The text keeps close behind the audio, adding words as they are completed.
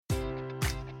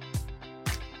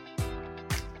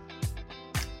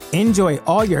Enjoy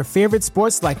all your favorite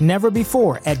sports like never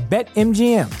before at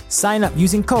BetMGM. Sign up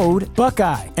using code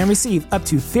Buckeye and receive up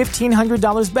to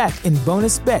 $1,500 back in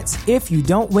bonus bets if you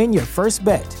don't win your first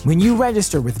bet. When you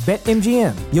register with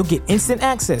BetMGM, you'll get instant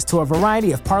access to a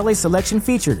variety of parlay selection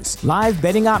features, live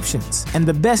betting options, and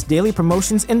the best daily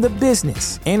promotions in the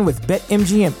business. And with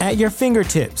BetMGM at your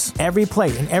fingertips, every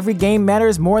play and every game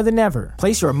matters more than ever.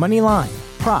 Place your money line,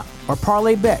 prop, or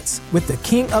parlay bets with the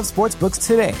king of sportsbooks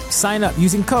today. Sign up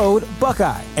using code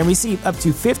Buckeye and receive up to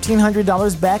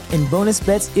 $1,500 back in bonus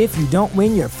bets if you don't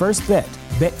win your first bet.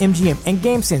 BetMGM and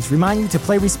GameSense remind you to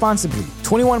play responsibly.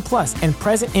 21 plus and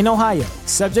present in Ohio,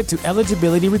 subject to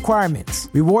eligibility requirements.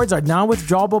 Rewards are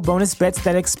non-withdrawable bonus bets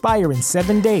that expire in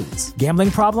 7 days. Gambling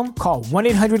problem? Call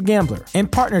 1-800-GAMBLER. In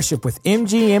partnership with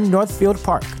MGM Northfield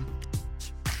Park.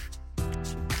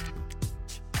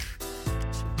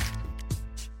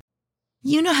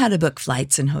 You know how to book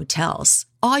flights and hotels.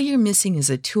 All you're missing is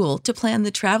a tool to plan the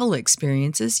travel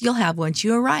experiences you'll have once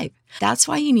you arrive. That's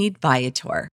why you need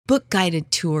Viator. Book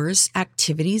guided tours,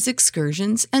 activities,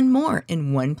 excursions, and more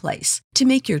in one place to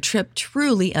make your trip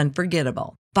truly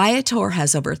unforgettable. Viator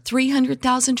has over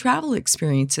 300,000 travel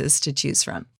experiences to choose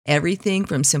from. Everything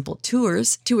from simple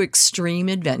tours to extreme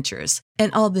adventures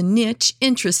and all the niche,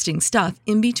 interesting stuff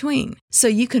in between. So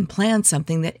you can plan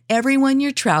something that everyone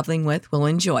you're traveling with will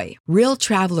enjoy. Real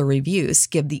traveler reviews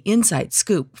give the inside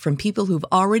scoop from people who've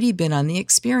already been on the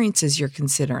experiences you're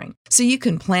considering. So you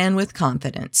can plan with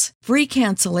confidence. Free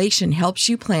cancellation helps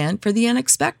you plan for the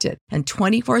unexpected. And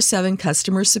 24/7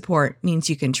 customer support means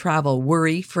you can travel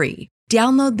worry-free.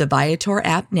 Download the Viator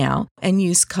app now and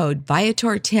use code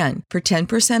Viator10 for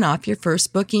 10% off your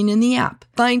first booking in the app.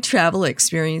 Find travel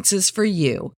experiences for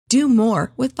you. Do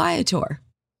more with Viator.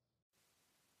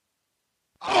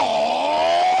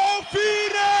 Oh,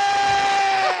 Phoenix!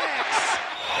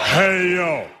 Hey,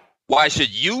 yo. Why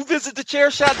should you visit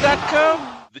thechairshot.com?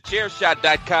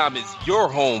 Thechairshot.com is your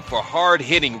home for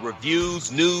hard-hitting reviews,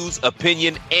 news,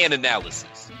 opinion, and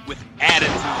analysis with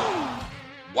attitude.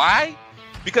 Why?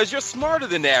 Because you're smarter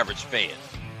than the average fan.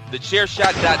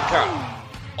 Thechairshot.com.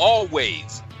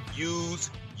 Always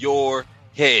use your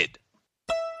head.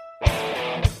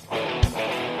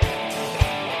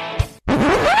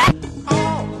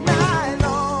 All night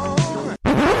long.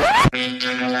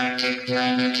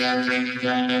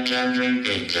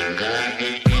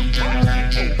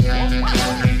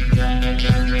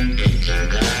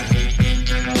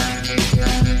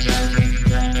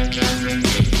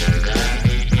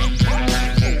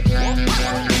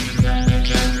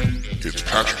 It's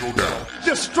Patrick O'Dowd.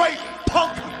 You straight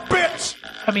punk bitch!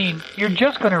 I mean, you're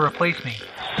just going to replace me.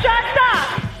 Shut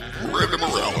up! Miranda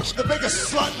Morales. The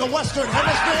biggest slut in the Western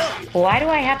Hemisphere! Why do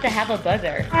I have to have a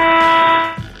buzzer?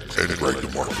 And Greg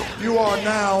DeMarco. You are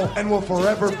now and will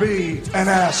forever be an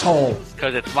asshole.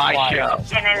 Because it's my show.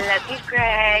 And I love you,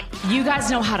 Greg. You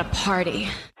guys know how to party.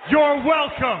 You're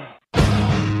welcome.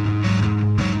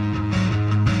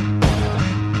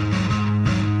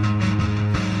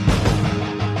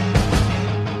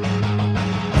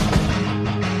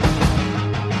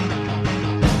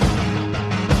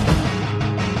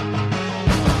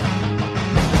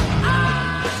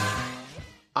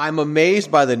 I'm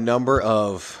amazed by the number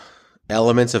of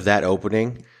elements of that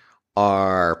opening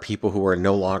are people who are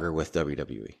no longer with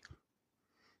WWE.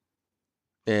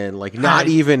 And like not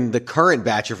even the current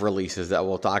batch of releases that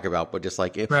we'll talk about, but just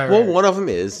like one of them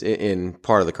is in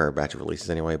part of the current batch of releases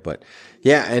anyway. But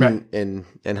yeah, and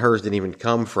hers didn't even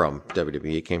come from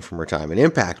WWE; it came from her time in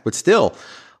Impact. But still,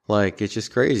 like it's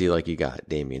just crazy. Like you got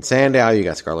Damian Sandow, you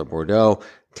got Scarlett Bordeaux.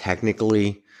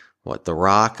 Technically, The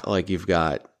Rock? Like you've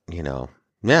got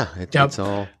it's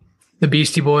all the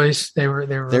Beastie Boys.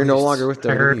 They're no longer with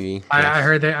WWE. I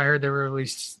heard they were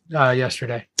released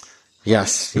yesterday.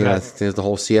 Yes, there's the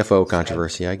whole CFO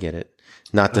controversy. I get it.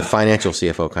 Not the financial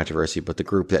CFO controversy, but the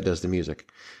group that does the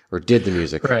music or did the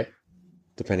music, right?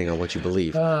 Depending on what you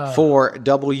believe. For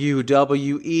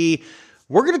WWE,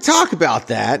 we're going to talk about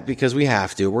that because we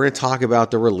have to. We're going to talk about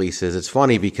the releases. It's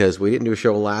funny because we didn't do a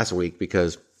show last week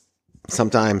because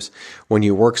sometimes when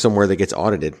you work somewhere that gets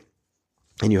audited,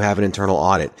 and you have an internal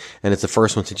audit, and it's the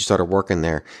first one since you started working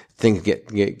there, things get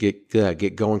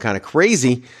going kind of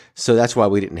crazy. So that's why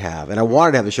we didn't have. And I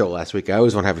wanted to have a show last week. I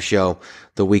always want to have a show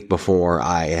the week before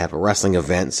I have a wrestling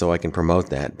event so I can promote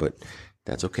that. But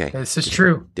that's okay. This is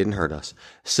true. Didn't hurt us.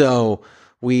 So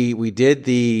we did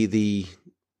the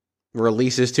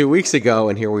releases 2 weeks ago,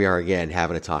 and here we are again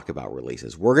having to talk about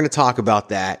releases. We're going to talk about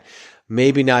that.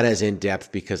 Maybe not as in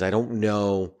depth because I don't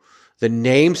know. The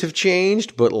names have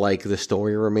changed, but like the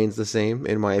story remains the same,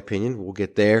 in my opinion. We'll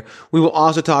get there. We will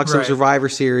also talk some Survivor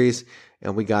Series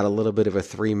and we got a little bit of a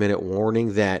 3-minute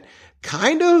warning that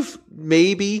kind of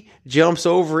maybe jumps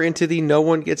over into the no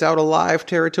one gets out alive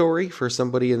territory for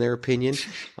somebody in their opinion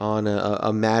on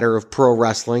a matter of pro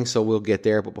wrestling. So we'll get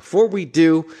there. But before we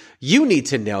do, you need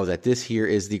to know that this here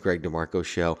is the Greg DeMarco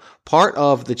Show, part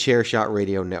of the Chairshot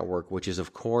Radio Network, which is,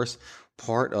 of course,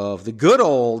 part of the good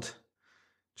old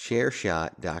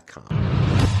Chairshot.com.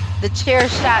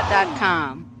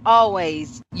 TheChairShot.com.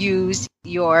 Always use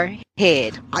your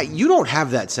head. You don't have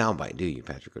that soundbite, do you,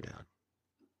 Patrick O'Dowd?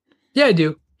 Yeah, I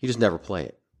do. You just never play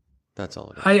it. That's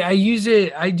all it is. I use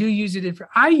it. I do use it.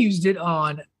 I used it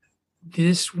on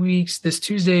this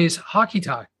Tuesday's Hockey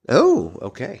Talk. Oh,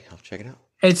 okay. I'll check it out.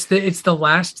 It's the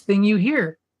last thing you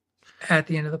hear at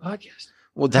the end of the podcast.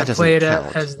 Well, that doesn't play it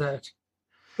count. as the,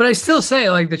 but I still say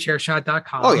like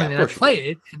thechairshot.com. Oh yeah, and then I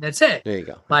play it, and that's it. There you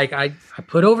go. Like I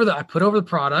put over the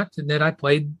product, and then I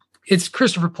played. It's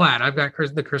Christopher Platt. I've got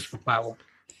the Christopher Platt one.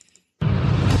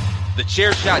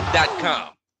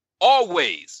 TheChairShot.com.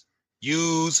 Always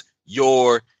use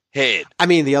your head. I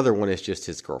mean, the other one is just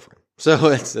his girlfriend. So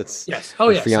it's yes. Oh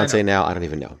yes. Fiance now. I don't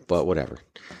even know, but whatever.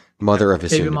 Mother of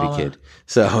his soon-to-be kid.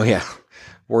 So yeah,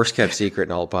 worst kept secret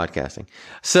in all of podcasting.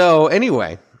 So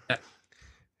anyway,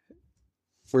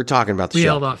 we're talking about the show. We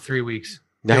held off 3 weeks.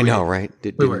 I know, right?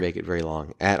 Didn't make it very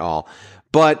long at all.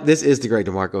 But this is the Greg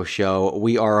DeMarco Show.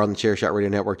 We are on the Chairshot Radio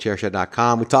Network,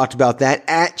 Chairshot.com. We talked about that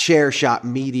at Chairshot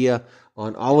Media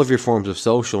on all of your forms of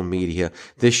social media.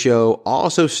 This show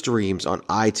also streams on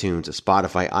iTunes,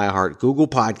 Spotify, iHeart, Google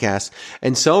Podcasts,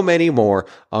 and so many more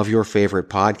of your favorite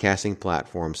podcasting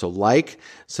platforms. So like,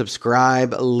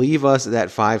 subscribe, leave us that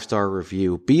 5-star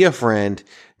review, be a friend,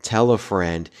 tell a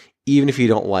friend. Even if you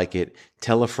don't like it,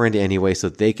 tell a friend anyway so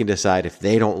they can decide if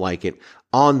they don't like it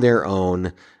on their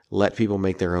own. Let people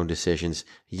make their own decisions.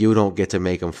 You don't get to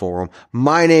make them for them.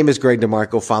 My name is Greg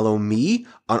DeMarco. Follow me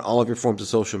on all of your forms of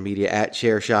social media at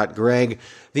Chairshot Greg.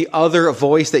 The other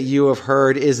voice that you have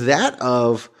heard is that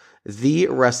of the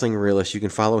Wrestling Realist. You can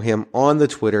follow him on the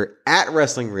Twitter at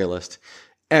Wrestling Realist.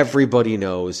 Everybody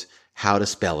knows how to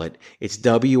spell it. It's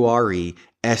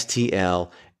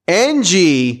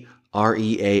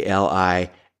WRESTLNGREALIST,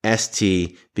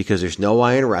 because there's no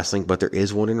I in wrestling, but there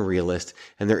is one in Realist,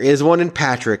 and there is one in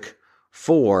Patrick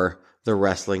for the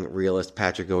Wrestling Realist,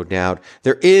 Patrick O'Dowd.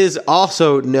 There is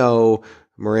also no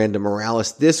Miranda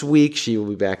Morales this week. She will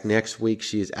be back next week.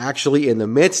 She is actually in the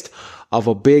midst of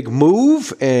a big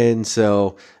move, and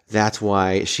so that's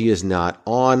why she is not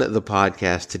on the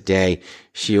podcast today.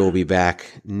 She will be back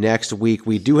next week.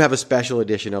 We do have a special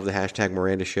edition of the Hashtag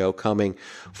Miranda Show coming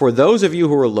for those of you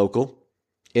who are local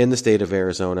in the state of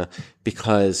Arizona,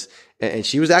 because, and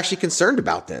she was actually concerned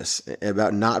about this,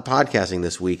 about not podcasting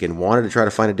this week, and wanted to try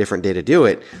to find a different day to do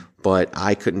it, but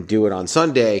I couldn't do it on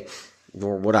Sunday,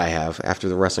 nor would I have after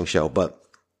the wrestling show. But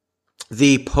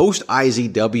the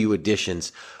post-IZW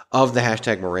editions of the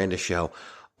Hashtag Miranda Show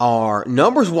are,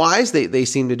 numbers-wise, they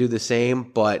seem to do the same,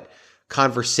 but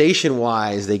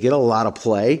conversation-wise, they get a lot of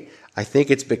play. I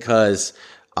think it's because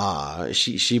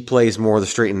she plays more the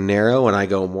straight and narrow, and I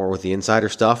go more with the insider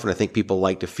stuff. And I think people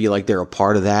like to feel like they're a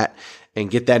part of that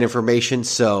and get that information.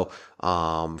 So,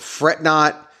 fret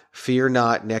not, fear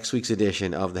not. Next week's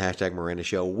edition of the Hashtag Miranda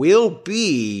Show will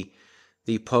be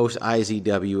the post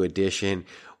IZW edition.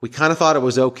 We kind of thought it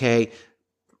was okay.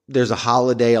 There's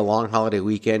a long holiday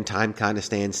weekend. Time kind of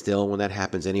stands still when that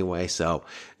happens anyway. So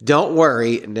don't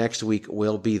worry. Next week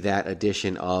will be that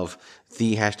edition of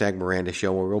the Hashtag Miranda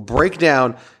Show, where we'll break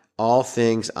down all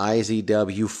things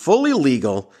IZW fully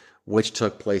legal, which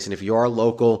took place. And if you are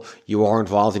local, you are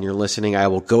involved and you're listening, I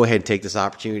will go ahead and take this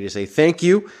opportunity to say thank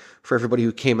you for everybody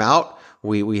who came out.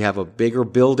 We have a bigger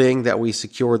building that we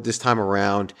secured this time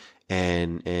around,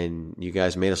 and you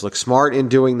guys made us look smart in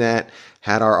doing that.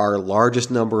 Had our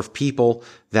largest number of people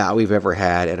that we've ever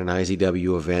had at an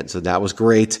IZW event, so that was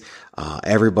great.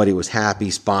 Everybody was happy.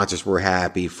 Sponsors were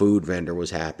happy. Food vendor was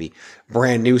happy.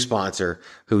 Brand new sponsor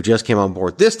who just came on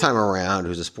board this time around,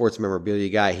 who's a sports memorabilia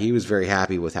guy, he was very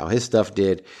happy with how his stuff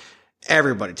did.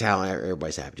 Everybody's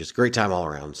happy. Just a great time all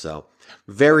around. So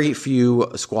very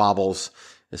few squabbles.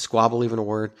 Is squabble even a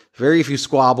word? Very few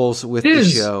squabbles with the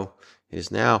show. It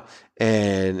is now,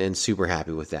 and super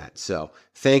happy with that. So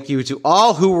thank you to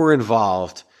all who were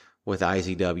involved with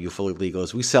IZW Fully Legal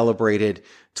as we celebrated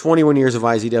 21 years of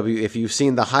IZW. If you've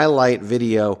seen the highlight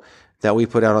video that we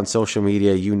put out on social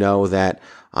media, you know that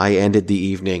I ended the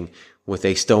evening with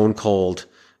a stone cold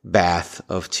bath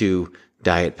of 2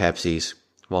 Diet Pepsis,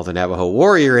 while the Navajo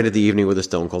Warrior ended the evening with a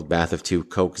stone cold bath of 2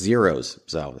 Coke Zeros.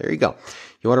 So there you go.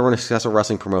 You want to run a successful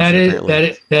wrestling promotion?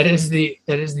 That is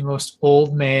the most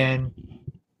old man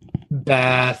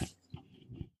bath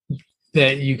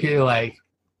that you could like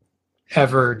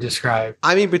ever describe.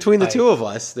 I mean, between the two of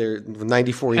us, they're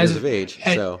 94 years of age.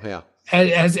 So yeah.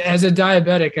 As a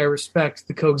diabetic, I respect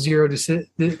the Coke Zero decision.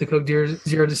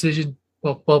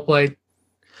 Well played.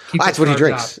 That's what he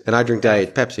drinks, and I drink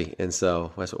Diet Pepsi, and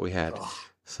so that's what we had.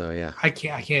 So yeah, I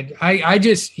can't. I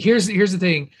just here's the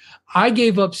thing. I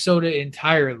gave up soda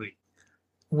entirely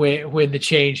when the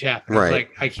change happened. Right.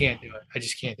 Like I can't do it. I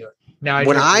just can't do it. Now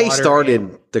when I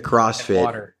started the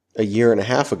CrossFit a year and a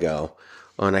half ago,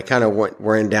 and I kind of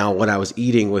ran down what I was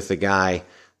eating with the guy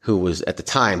who was at the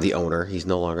time the owner. He's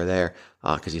no longer there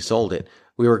because he sold it.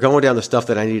 We were going down the stuff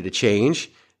that I needed to change,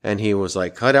 and he was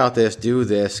like, "Cut out this, do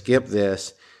this, skip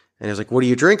this." And he was like, "What do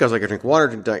you drink?" I was like, "I drink water,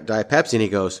 drink Diet Pepsi." And he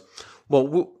goes,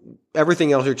 "Well,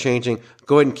 everything else you're changing,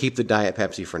 go ahead and keep the Diet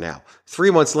Pepsi for now."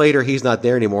 3 months later, he's not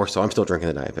there anymore, so I'm still drinking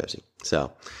the Diet Pepsi.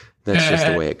 So that's just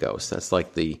the way it goes. That's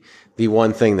like the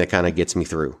one thing that kind of gets me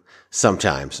through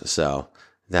sometimes. So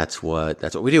that's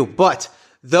what we do. But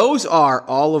those are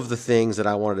all of the things that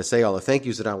I wanted to say, all the thank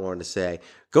yous that I wanted to say.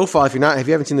 Go follow if you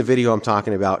haven't seen the video I'm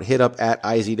talking about, hit up at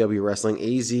IZW Wrestling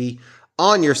AZ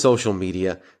on your social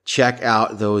media. Check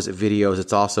out those videos.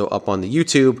 It's also up on the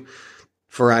YouTube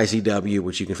for IZW,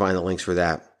 which you can find the links for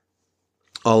that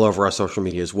all over our social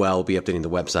media as well. We'll be updating the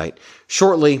website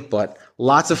shortly, but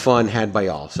lots of fun had by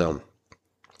all. So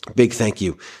big thank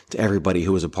you to everybody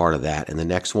who was a part of that. And the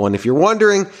next one, if you're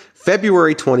wondering,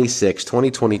 February 26,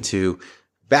 2022,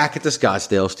 back at the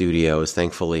Scottsdale studios,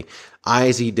 thankfully.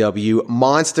 IZW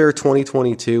Monster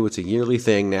 2022. It's a yearly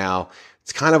thing now.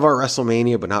 It's kind of our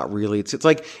WrestleMania, but not really. It's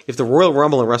like if the Royal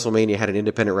Rumble and WrestleMania had an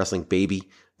independent wrestling baby.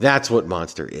 That's what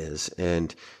Monster is.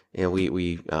 And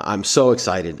I'm so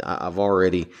excited. I've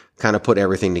already kind of put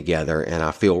everything together, and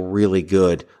I feel really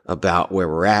good about where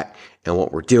we're at and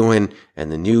what we're doing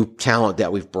and the new talent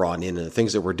that we've brought in and the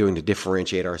things that we're doing to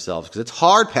differentiate ourselves. Because it's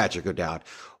hard, Patrick O'Dowd.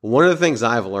 One of the things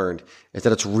I've learned is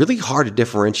that it's really hard to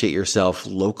differentiate yourself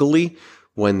locally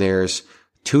when there's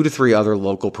 2 to 3 other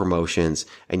local promotions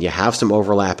and you have some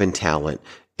overlap in talent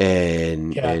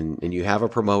and you have a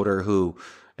promoter who,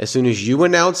 as soon as you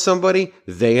announce somebody,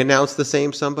 they announce the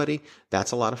same somebody.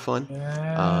 That's a lot of fun.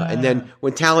 And then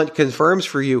when talent confirms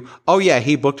for you, oh yeah,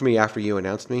 he booked me after you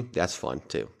announced me. That's fun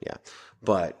too. Yeah.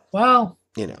 But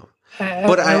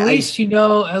at least you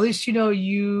know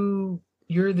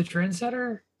you're the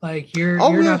trendsetter. Like you're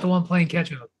not the one playing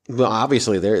catch up. Well,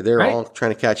 obviously they're right? all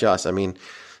trying to catch us. I mean,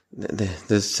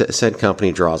 this said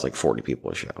company draws like 40 people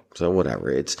a show. So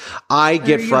whatever. I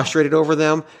get frustrated over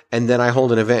them, and then I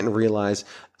hold an event and realize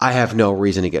I have no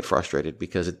reason to get frustrated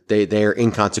because they're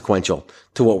inconsequential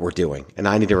to what we're doing. And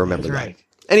I need to remember that.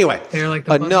 Anyway, they're like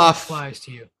the enough flies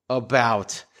to you.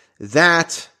 About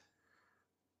that.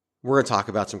 We're going to talk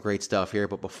about some great stuff here,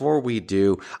 but before we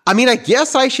do, I mean, I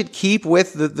guess I should keep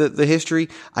with the history.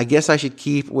 I guess I should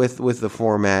keep with the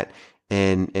format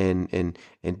and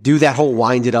do that whole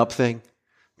wind it up thing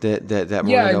that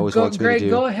Marina always wants me to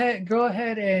do. Go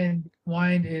ahead and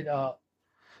wind it up.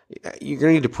 You're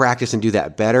going to need to practice and do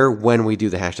that better when we do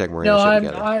the hashtag Miranda show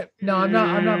together. I'm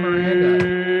not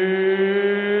Miranda.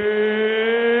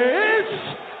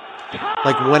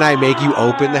 Like when I make you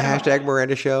open the hashtag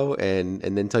Miranda show and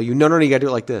then tell you, no, you got to do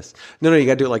it like this. No, you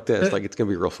got to do it like this. Like it's going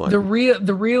to be real fun. The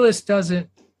realist doesn't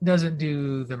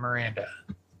do the Miranda.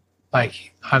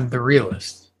 Like I'm the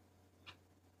realist.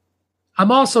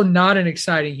 I'm also not an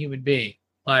exciting human being.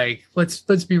 Like let's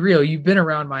be real. You've been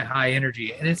around my high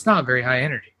energy, and it's not very high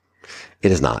energy.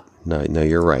 It is not. No,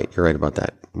 you're right. You're right about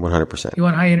that. 100%. You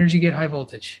want high energy? Get high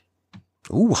voltage.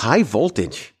 Ooh, high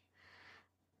voltage.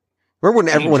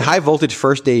 Remember when High Voltage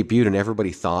first debuted and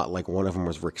everybody thought like one of them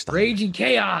was Rick Steiner? Raging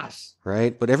Chaos.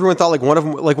 Right? But everyone thought like one of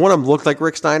them looked like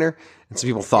Rick Steiner. And some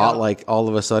people thought like all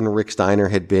of a sudden Rick Steiner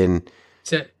had been...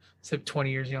 Except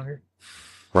 20 years younger.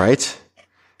 Right?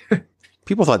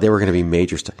 People thought they were going to be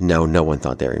major stars. No one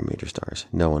thought they were major stars.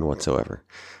 No one whatsoever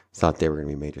thought they were going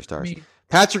to be major stars.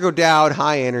 Patrick O'Dowd,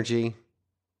 High Energy.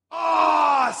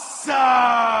 Awesome!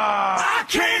 I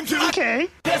came to... Okay.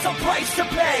 There's a price to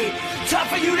pay. Time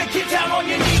for you to get down on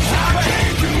your knees.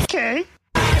 Okay.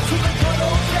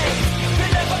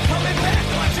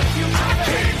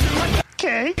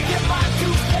 Okay.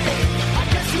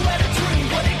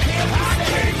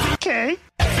 Okay.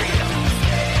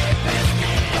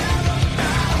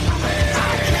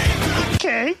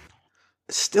 Okay.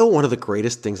 Still one of the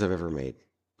greatest things I've ever made.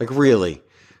 Like really.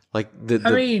 Like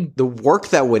the work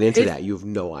that went into that, you have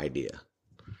no idea.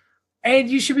 And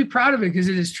you should be proud of it because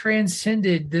it has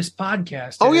transcended this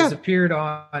podcast. It has appeared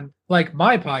on like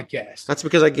my podcast. That's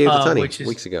because I gave the Tunny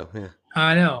weeks ago. Yeah,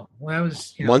 I know. Well, that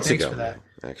was months thanks ago. For that.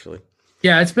 Actually,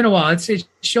 yeah, it's been a while. It's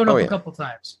shown up a couple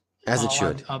times. As it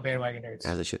should. On Bandwagon Nerds.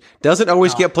 As it should. Doesn't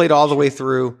always get played all the way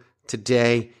through.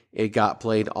 Today, it got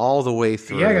played all the way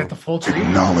through. Yeah, I got the full treatment.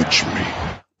 Acknowledge me.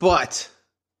 But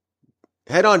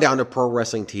head on down to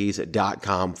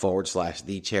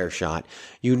ProWrestlingTees.com/TheChairShot.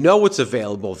 You know what's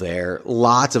available there.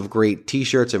 Lots of great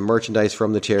t-shirts and merchandise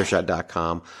from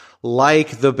TheChairShot.com,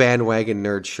 like the Bandwagon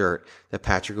Nerd shirt that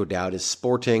Patrick O'Dowd is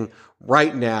sporting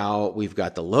right now. We've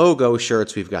got the logo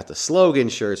shirts. We've got the slogan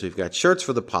shirts. We've got shirts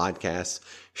for the podcast,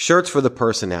 shirts for the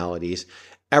personalities,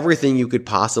 everything you could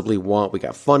possibly want. We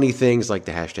got funny things like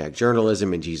the hashtag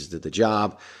journalism and Jesus did the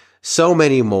job. So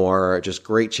many more, just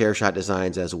great chair shot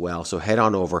designs as well. So head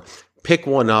on over, pick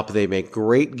one up. They make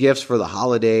great gifts for the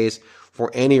holidays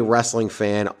for any wrestling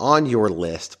fan on your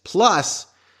list. Plus,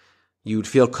 you'd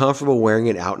feel comfortable wearing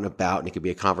it out and about, and it could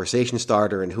be a conversation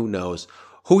starter, and who knows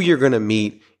who you're going to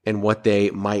meet and what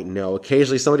they might know.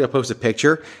 Occasionally somebody will post a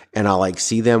picture and I'll like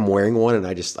see them wearing one, and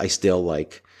I still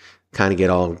like kind of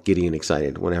get all giddy and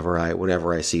excited whenever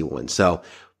I see one. So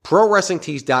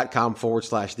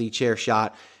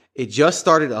ProWrestlingTees.com/TheChairShot. It just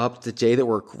started up the day that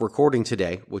we're recording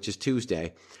today, which is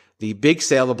Tuesday. The big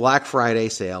sale, the Black Friday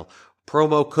sale.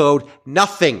 Promo code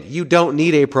nothing. You don't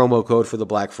need a promo code for the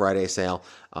Black Friday sale.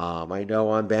 I know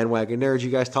on Bandwagon Nerds you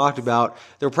guys talked about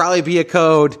there'll probably be a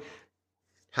code.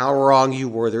 How wrong you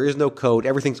were. There is no code.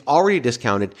 Everything's already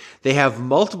discounted. They have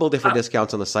multiple different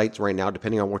discounts on the sites right now,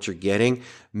 depending on what you're getting.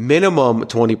 Minimum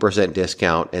 20%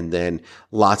 discount, and then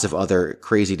lots of other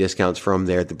crazy discounts from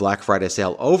there. The Black Friday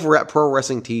sale over at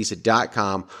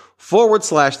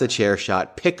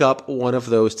ProWrestlingTees.com/TheChairShot. Pick up one of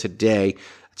those today.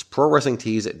 It's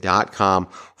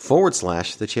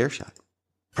ProWrestlingTees.com/TheChairShot.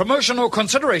 Promotional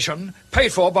consideration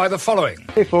paid for by the following.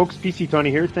 Hey folks, PC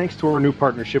Tony here. Thanks to our new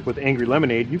partnership with Angry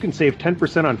Lemonade, you can save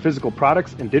 10% on physical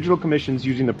products and digital commissions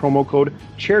using the promo code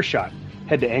ChairShot.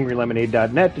 Head to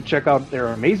angrylemonade.net to check out their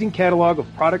amazing catalog of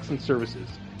products and services.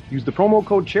 Use the promo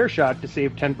code ChairShot to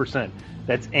save 10%.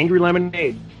 That's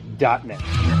angrylemonade.net.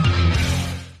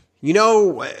 You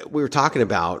know, we were talking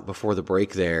about before the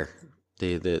break there,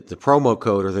 the promo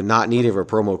code, or the not needing of a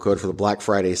promo code for the Black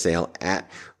Friday sale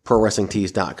at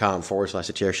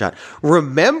ProWrestlingTees.com/TheChairShot.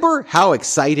 Remember how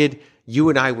excited you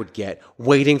and I would get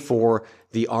waiting for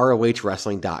the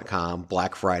ROHWrestling.com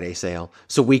Black Friday sale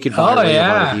so we could buy one of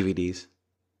our DVDs?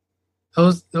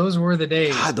 Those were the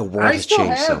days. God, the world has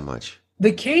changed so much.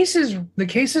 The cases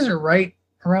are right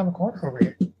around the corner over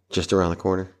here. Just around the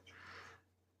corner.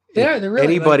 Yeah, they're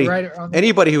really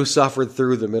anybody who suffered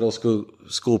through the middle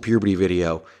school puberty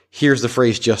video hears the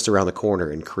phrase "just around the corner"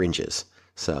 and cringes.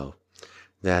 So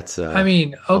that's.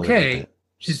 Okay,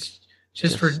 just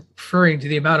referring to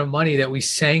the amount of money that we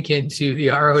sank into the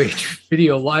ROH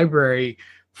video library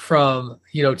from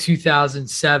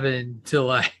 2007 to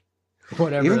like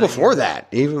whatever. Even before that,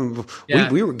 we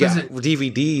were getting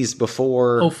DVDs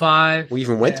before 2005. We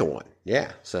even went to one.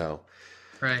 Yeah, so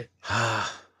right.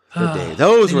 The day.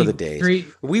 Those were the days. Three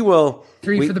for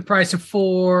the price of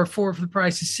four for the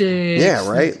price of six. Yeah,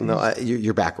 right. No,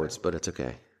 you're backwards, but it's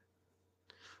okay.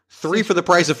 3 for the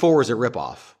price of 4 is a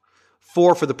ripoff.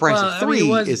 4 for the price of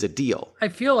 3 is a deal. I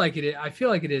feel like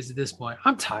it is at this point.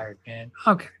 I'm tired, man.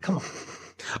 Okay, come on.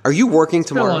 Are you working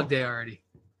tomorrow? It's been a long day already.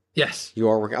 Yes, you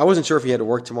are working. I wasn't sure if you had to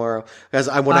work tomorrow because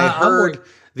when I heard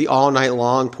the all night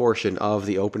long portion of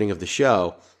the opening of the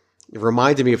show, it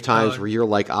reminded me of times where you're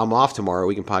like, I'm off tomorrow.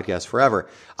 We can podcast forever.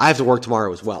 I have to work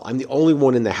tomorrow as well. I'm the only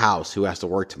one in the house who has to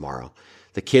work tomorrow.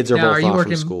 The kids are both off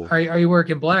from school. Are you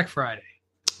working Black Friday?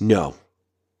 No.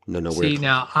 See,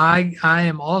 now I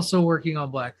am also working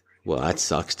on Black Friday. Well, that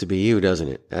sucks to be you, doesn't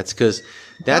it? That's because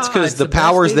the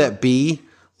powers that be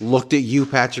looked at you,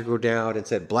 Patrick O'Dowd, and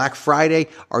said, Black Friday,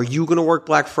 are you going to work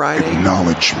Black Friday?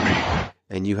 Acknowledge me.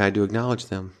 And you had to acknowledge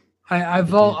them. I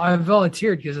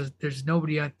volunteered because there's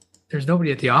nobody at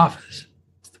the office.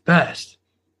 It's the best.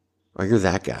 Oh, you're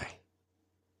that guy.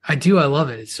 I do. I love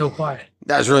it. It's so quiet.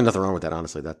 There's really nothing wrong with that,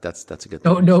 honestly. That's a good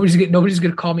thing. No, nobody's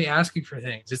gonna call me asking for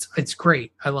things. It's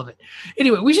great. I love it.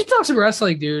 Anyway, we should talk some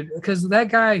wrestling, dude, because that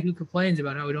guy who complains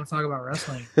about how we don't talk about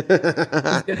wrestling.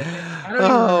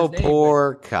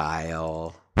 Poor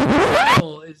Kyle.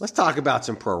 Let's talk about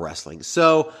some pro wrestling.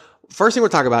 So, first thing we'll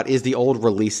talk about is the old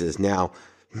releases. Now,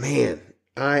 man,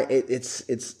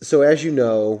 it's so as you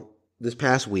know, this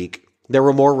past week there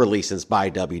were more releases by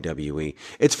WWE.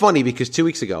 It's funny because 2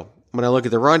 weeks ago, when I look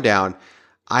at the rundown,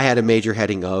 I had a major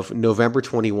heading of November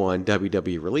 21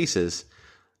 WWE releases.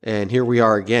 And here we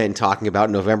are again talking about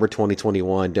November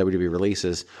 2021 WWE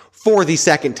releases for the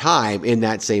second time in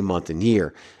that same month and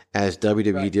year, as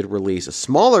WWE did release a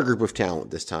smaller group of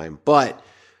talent this time, but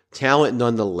talent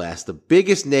nonetheless. The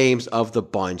biggest names of the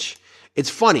bunch. It's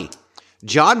funny.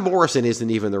 John Morrison isn't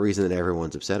even the reason that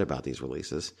everyone's upset about these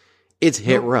releases. It's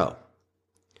Hit Row.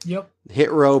 Yep.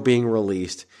 Hit Row being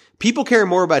released. People care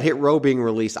more about Hit Row being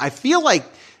released. I feel like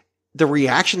the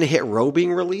reaction to Hit Row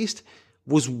being released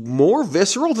was more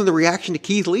visceral than the reaction to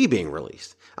Keith Lee being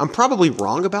released. I'm probably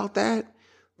wrong about that,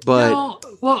 but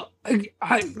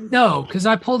because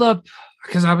I pulled up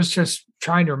because I was just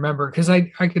trying to remember because I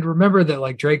could remember that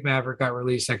like Drake Maverick got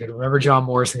released. I could remember John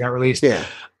Morrison got released. Yeah,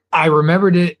 I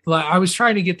remembered it. Like I was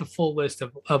trying to get the full list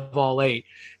of all 8,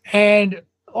 and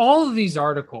all of these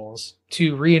articles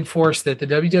to reinforce that the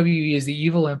WWE is the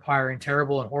evil empire and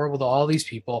terrible and horrible to all these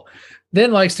people.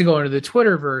 Then likes to go into the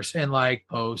Twitterverse and like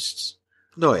posts.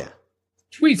 Oh yeah.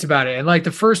 Tweets about it. And like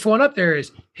the first one up there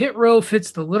is Hit Row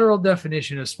fits the literal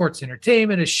definition of sports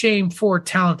entertainment. A shame 4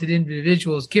 talented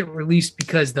individuals get released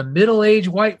because the middle-aged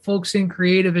white folks in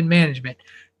creative and management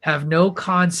have no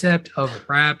concept of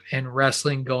rap and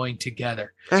wrestling going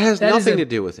together. That has nothing to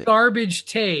do with it. Garbage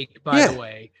take, by the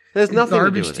way. That has nothing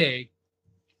to do with take.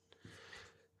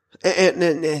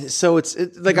 And so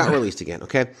they got released again.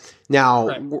 Okay.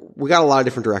 Now we got a lot of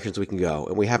different directions we can go,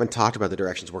 and we haven't talked about the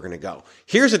directions we're going to go.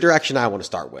 Here's a direction I want to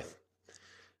start with.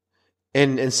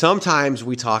 And sometimes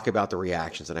we talk about the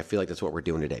reactions, and I feel like that's what we're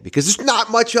doing today because there's not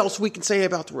much else we can say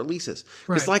about the releases.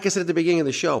 Because like I said at the beginning of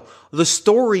the show, the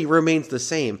story remains the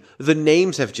same. The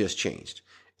names have just changed,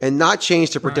 and not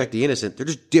changed to protect the innocent. They're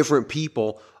just different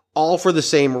people, all for the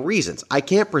same reasons. I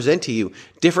can't present to you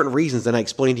different reasons than I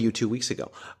explained to you 2 weeks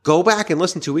ago. Go back and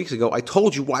listen 2 weeks ago. I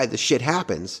told you why this shit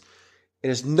happens. It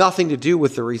has nothing to do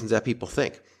with the reasons that people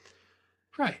think.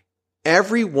 Right.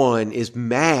 Everyone is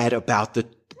mad about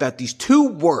these 2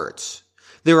 words.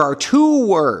 There are 2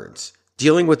 words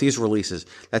dealing with these releases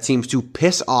that seems to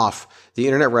piss off the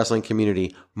internet wrestling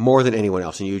community more than anyone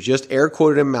else. And you just air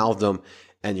quoted and mouthed them,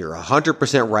 and you're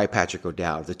 100% right, Patrick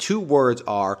O'Dowd. The 2 words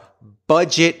are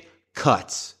budget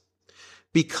cuts.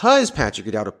 Because, Patrick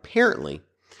O'Dowd, apparently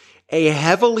a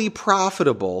heavily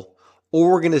profitable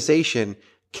organization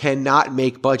cannot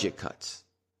make budget cuts.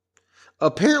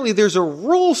 Apparently there's a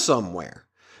rule somewhere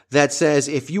that says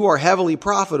if you are heavily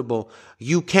profitable,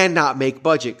 you cannot make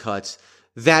budget cuts.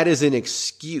 That is an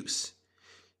excuse.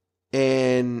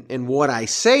 And what I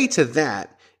say to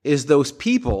that is those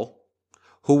people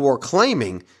who were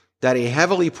claiming that a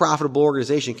heavily profitable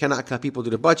organization cannot cut people due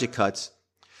to budget cuts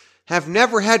have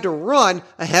never had to run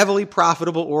a heavily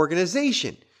profitable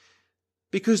organization.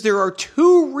 Because there are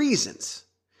 2 reasons,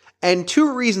 and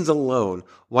 2 reasons alone,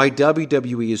 why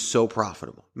WWE is so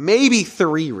profitable. Maybe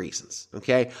 3 reasons,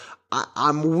 okay?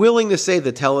 I'm willing to say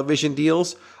the television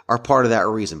deals are part of that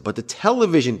reason, but the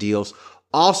television deals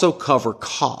also cover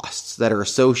costs that are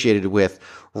associated with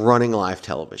running live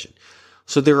television.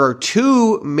 So there are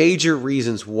 2 major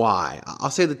reasons why.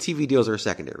 I'll say the TV deals are a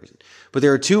secondary reason, but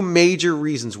there are 2 major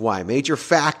reasons why, major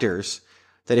factors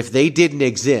that if they didn't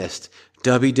exist,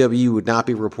 WWE would not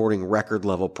be reporting record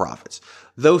level profits.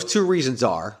 Those 2 reasons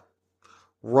are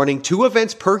running 2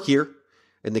 events per year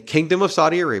in the Kingdom of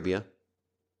Saudi Arabia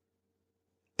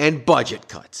and budget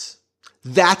cuts.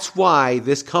 That's why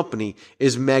this company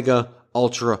is mega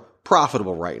ultra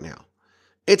profitable right now.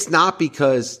 It's not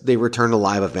because they return to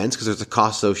live events, because there's a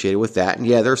cost associated with that. And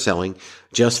yeah, they're selling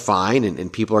just fine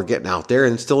and people are getting out there,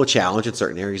 and it's still a challenge in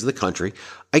certain areas of the country.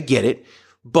 I get it.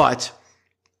 But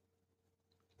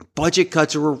budget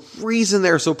cuts are a reason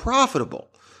they're so profitable.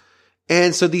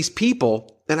 And so these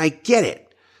people, and I get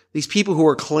it, these people who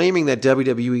are claiming that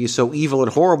WWE is so evil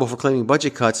and horrible for claiming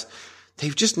budget cuts,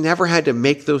 they've just never had to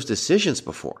make those decisions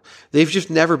before. They've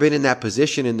just never been in that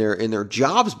position in their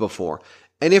jobs before.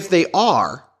 And if they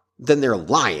are, then they're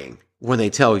lying when they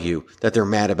tell you that they're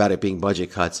mad about it being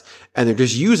budget cuts. And they're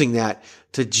just using that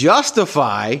to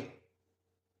justify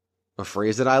a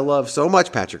phrase that I love so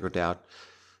much, Patrick O'Dowd,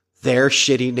 their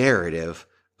shitty narrative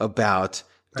about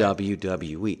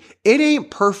WWE. It ain't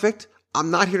perfect.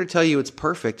 I'm not here to tell you it's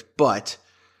perfect, but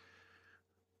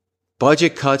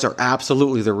budget cuts are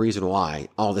absolutely the reason why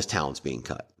all this talent's being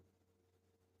cut.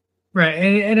 Right.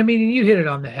 And I mean, you hit it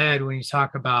on the head when you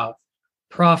talk about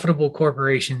profitable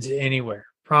corporations anywhere,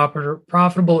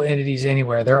 profitable entities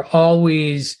anywhere. They're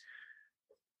always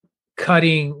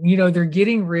cutting, they're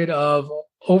getting rid of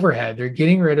overhead. They're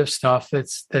getting rid of stuff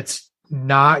that's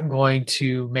not going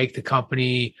to make the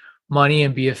company money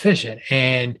and be efficient.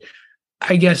 And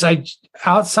I guess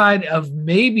outside of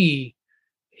maybe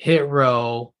Hit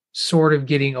Row sort of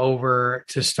getting over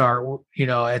to start,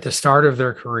 at the start of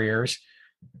their careers,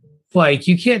 like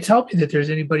you can't tell me that there's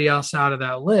anybody else out of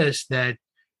that list that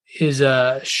is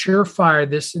a surefire.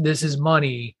 This is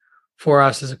money for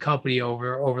us as a company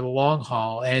over the long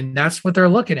haul. And that's what they're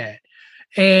looking at.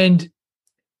 And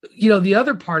the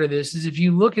other part of this is if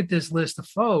you look at this list of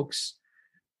folks,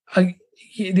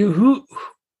 who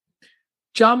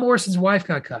John Morrison's wife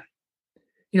got cut.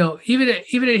 Even at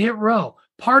Hit Row,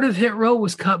 part of Hit Row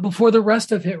was cut before the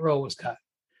rest of Hit Row was cut.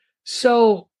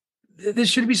 So this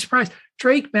shouldn't be surprised.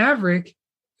 Drake Maverick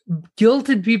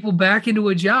guilted people back into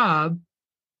a job,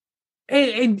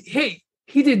 and hey,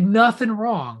 he did nothing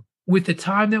wrong with the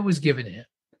time that was given to him.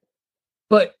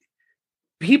 But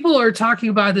people are talking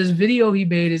about this video he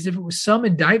made as if it was some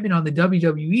indictment on the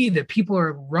WWE, that people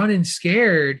are running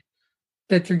scared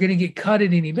that they're going to get cut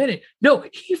at any minute. No,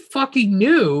 he fucking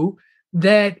knew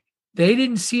that they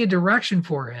didn't see a direction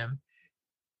for him.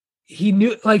 He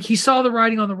knew, he saw the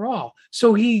writing on the wall.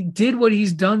 So he did what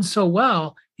he's done so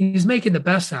well. He's making the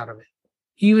best out of it.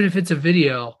 Even if it's a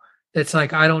video that's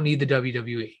I don't need the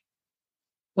WWE.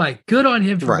 Good on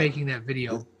him for making that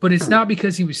video. But it's not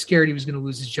because he was scared he was going to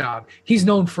lose his job. He's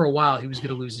known for a while he was going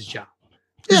to lose his job.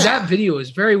 Because that video is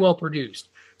very well produced.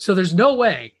 So there's no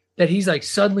way that he's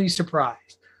suddenly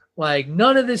surprised.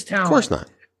 None of this talent, of course not,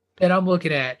 that I'm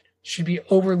looking at should be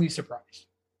overly surprised.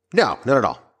 No, not at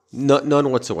all.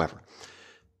 None whatsoever.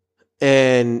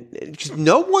 And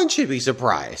no one should be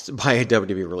surprised by a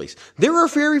WWE release. There are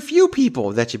very few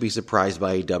people that should be surprised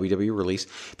by a WWE release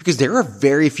because there are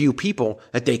very few people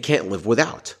that they can't live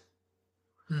without.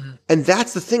 Mm-hmm. And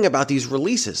that's the thing about these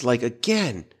releases.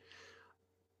 Again,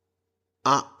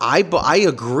 I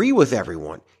agree with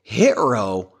everyone. Hit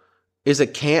Row is a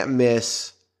can't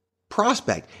miss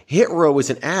prospect. Hit Row is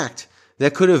an act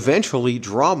that could eventually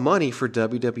draw money for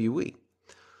WWE.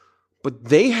 But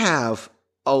they have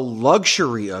a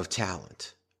luxury of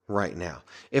talent right now.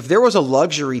 If there was a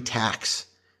luxury tax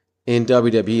in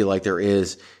WWE like there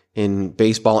is in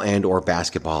baseball and or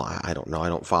basketball, I don't know. I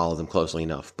don't follow them closely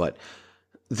enough, but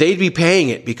they'd be paying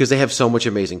it because they have so much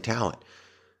amazing talent.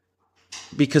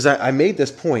 Because I made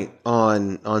this point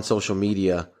on social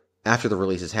media after the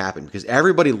releases happened, because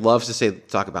everybody loves to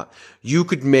talk about you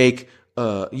could make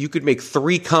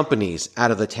 3 companies out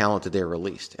of the talent that they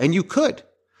released. And you could.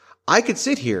 I could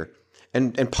sit here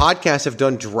and podcasts have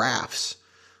done drafts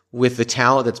with the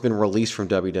talent that's been released from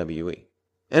WWE.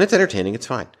 And it's entertaining. It's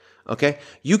fine. Okay.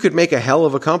 You could make a hell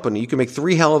of a company. You could make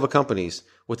 3 hell of a companies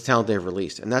with the talent they've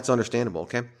released. And that's understandable.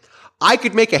 Okay. I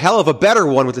could make a hell of a better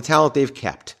one with the talent they've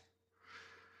kept.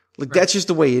 That's just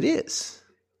the way it is.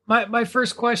 My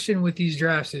first question with these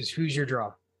drafts is, who's your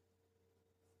draw?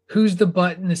 Who's the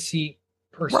butt in the seat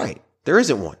person? Right. There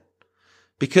isn't one.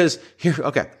 Because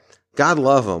God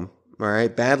love them. All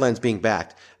right. Badlands being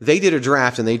backed. They did a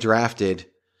draft and they drafted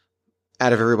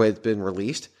out of everybody that's been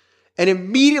released and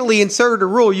immediately inserted a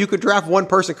rule you could draft one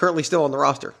person currently still on the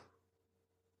roster.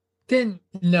 Then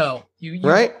no, you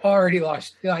right? already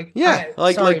lost. Sorry,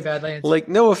 Badlands.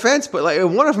 No offense, but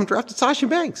one of them drafted Sasha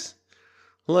Banks.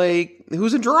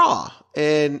 Who's a draw?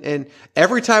 And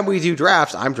every time we do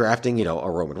drafts, I'm drafting, a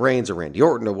Roman Reigns or Randy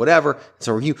Orton or whatever.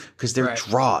 So are you, because they're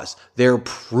draws. They're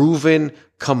proven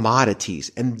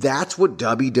commodities. And that's what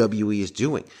WWE is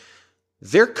doing.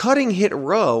 They're cutting Hit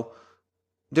Row.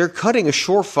 They're cutting a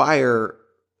surefire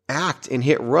act in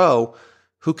Hit Row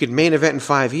who could main event in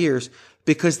 5 years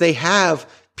because they have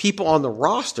people on the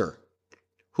roster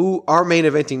who are main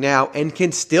eventing now and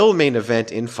can still main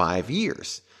event in 5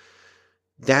 years.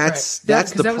 That's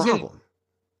the problem.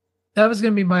 That was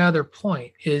going to be my other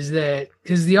point, is that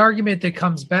because the argument that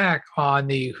comes back on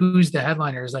who's the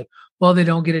headliner is well, they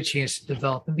don't get a chance to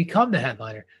develop and become the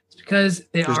headliner. It's because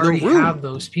they already have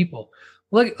those people.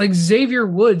 Like Xavier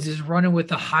Woods is running with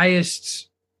the highest,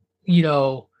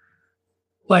 I'm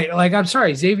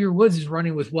sorry, Xavier Woods is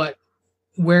running with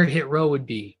where Hit Row would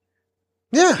be.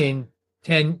 Yeah. In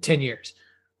 10 years.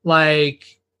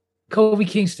 Kofi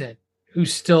Kingston,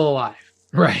 who's still alive.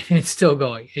 Right. It's still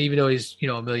going, even though he's,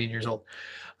 1 million years old.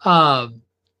 I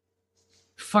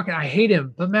hate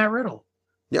him, but Matt Riddle.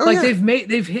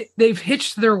 They've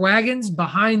hitched their wagons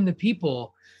behind the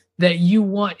people that you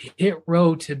want Hit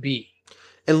Row to be.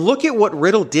 And look at what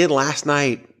Riddle did last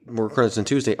night, we're recording on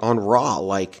Tuesday, on Raw,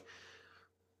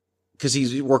 because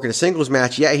he's working a singles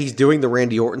match. Yeah, he's doing the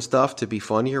Randy Orton stuff to be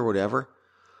funny or whatever.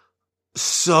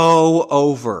 So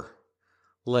over.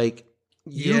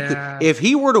 If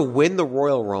he were to win the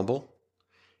Royal Rumble,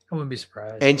 I wouldn't be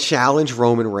surprised, and challenge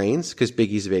Roman Reigns, because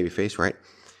Big E's a babyface, right?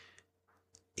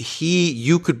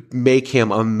 You could make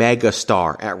him a mega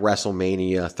star at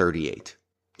WrestleMania 38.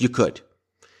 You could,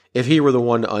 if he were the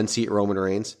one to unseat Roman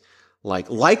Reigns, like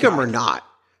him or not.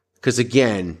 Because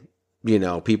again,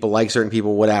 people like certain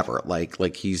people, whatever.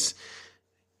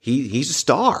 He's a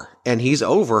star, and he's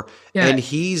over, and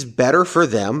he's better for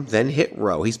them than Hit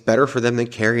Row. He's better for them than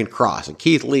Karrion Kross and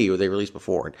Keith Lee, who they released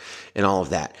before, and all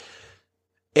of that.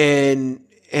 And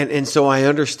so I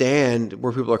understand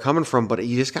where people are coming from, but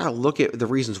you just got to look at the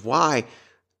reasons why.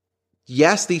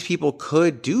 Yes, these people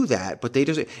could do that, but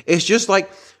it's just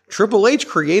like Triple H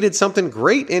created something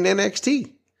great in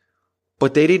NXT,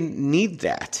 but they didn't need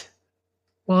that.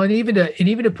 Well, and even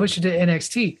to push it to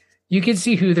NXT, you can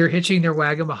see who they're hitching their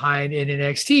wagon behind in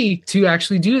NXT to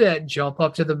actually do that, jump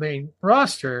up to the main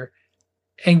roster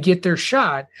and get their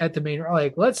shot at the main.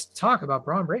 Like, let's talk about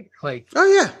Braun Breaker. Like, oh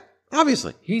yeah,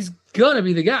 obviously he's gonna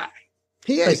be the guy.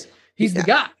 He is. Like, he's the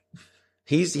guy.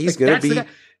 He's like, gonna be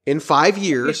in 5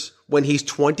 years when he's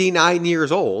 29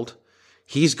 years old.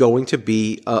 He's going to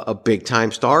be a big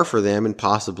time star for them and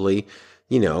possibly,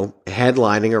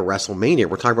 headlining a WrestleMania.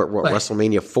 We're talking about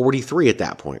WrestleMania 43 at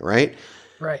that point, right?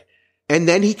 Right. And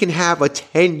then he can have a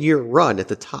 10-year run at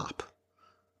the top.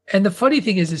 And the funny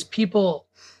thing is people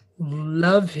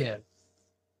love him.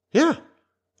 Yeah.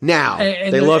 Now.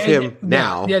 They love him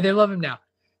now. Yeah, they love him now.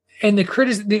 And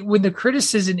when the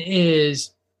criticism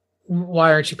is,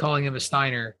 why aren't you calling him a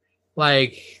Steiner?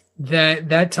 Like,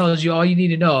 that tells you all you need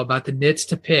to know about the nits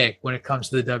to pick when it comes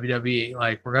to the WWE.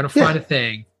 Like, we're gonna find a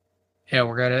thing, and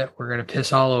we're gonna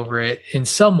piss all over it in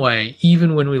some way,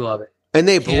 even when we love it. And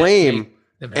they blame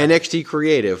NXT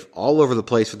Creative all over the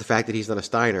place for the fact that he's not a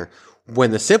Steiner,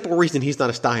 when the simple reason he's not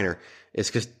a Steiner is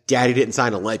because Daddy didn't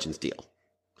sign a Legends deal.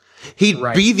 He'd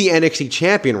be the NXT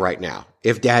champion right now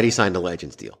if Daddy signed a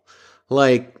Legends deal.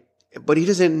 Like, but he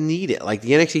doesn't need it. Like,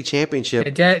 the NXT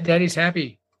championship. Daddy's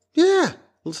happy. Yeah.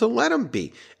 So let him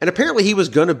be. And apparently he was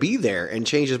going to be there and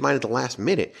change his mind at the last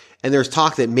minute. And there's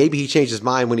talk that maybe he changed his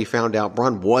mind when he found out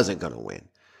Braun wasn't going to win.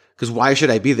 Because why should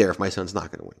I be there if my son's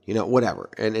not going to win? Whatever.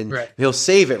 And he'll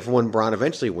save it for when Braun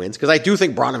eventually wins. Because I do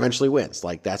think Braun eventually wins.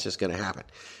 Like, that's just going to happen,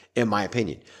 in my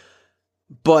opinion.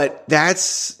 But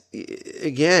that's,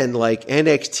 again, like,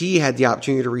 NXT had the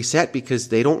opportunity to reset because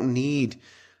they don't need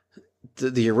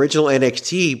the original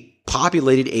NXT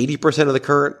populated 80% of the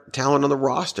current talent on the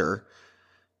roster.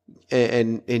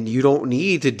 And you don't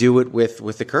need to do it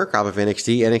with the current crop of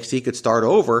NXT. NXT could start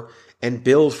over and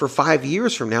build for 5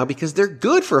 years from now because they're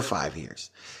good for 5 years.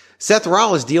 Seth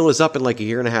Rollins' deal is up in like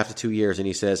 1.5 to 2 years, and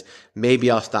he says,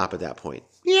 maybe I'll stop at that point.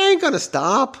 He ain't going to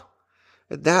stop.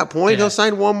 At that point, he'll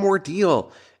sign one more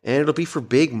deal, and it'll be for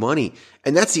big money.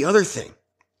 And that's the other thing.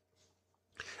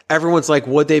 Everyone's like,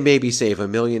 would they maybe save $1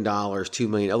 million, $2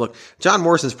 million? Look, John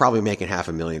Morrison's probably making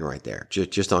 $500,000 right there,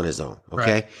 just on his own,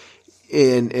 okay? Right.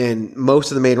 And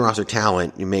most of the main roster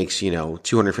talent makes,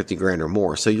 $250,000 or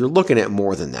more. So you're looking at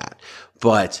more than that.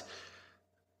 But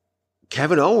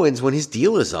Kevin Owens, when his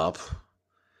deal is up,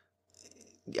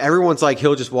 everyone's like,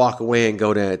 he'll just walk away and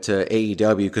go to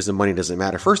AEW because the money doesn't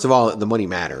matter. First of all, the money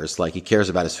matters. Like, he cares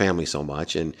about his family so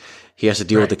much, and he has to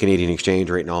deal with the Canadian exchange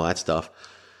rate and all that stuff.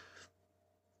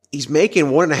 He's making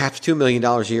 $1.5 to $2 million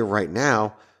a year right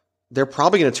now. They're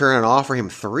probably going to turn around and offer him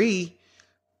 $3 million.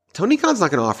 Tony Khan's not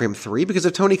going to offer him $3 million because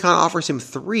if Tony Khan offers him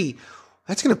 $3 million,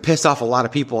 that's going to piss off a lot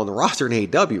of people on the roster in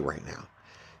AEW right now.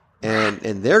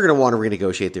 And they're going to want to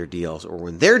renegotiate their deals, or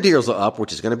when their deals are up,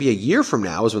 which is going to be a year from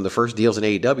now, is when the first deals in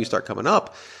AEW start coming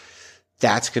up.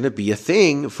 That's going to be a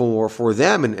thing for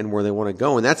them and where they want to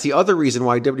go. And that's the other reason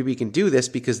why WWE can do this,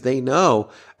 because they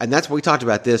know, and that's what we talked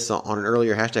about this on an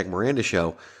earlier #Miranda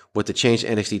show with the change to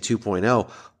NXT 2.0.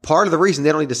 Part of the reason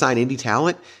they don't need to sign indie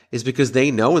talent is because they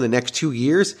know in the next 2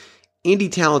 years, indie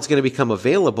talent's going to become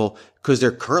available because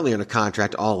they're currently under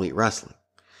contract to All Elite Wrestling.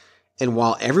 And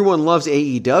while everyone loves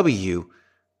AEW,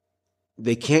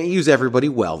 they can't use everybody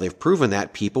well. They've proven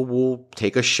that people will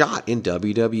take a shot in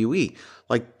WWE.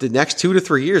 Like, the next 2 to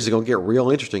 3 years are going to get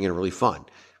real interesting and really fun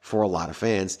for a lot of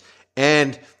fans.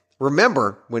 And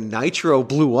remember, when Nitro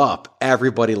blew up,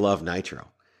 everybody loved Nitro.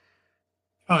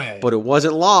 Oh, yeah. But it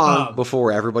wasn't long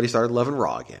before everybody started loving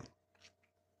Raw again.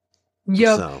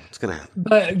 Yeah. So it's going to happen.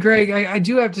 But Greg, I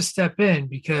do have to step in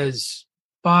because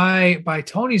by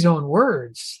Tony's own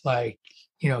words, like,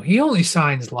 he only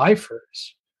signs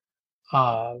lifers.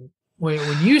 When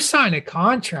you sign a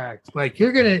contract, like,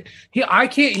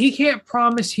 he can't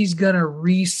promise he's going to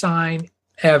re-sign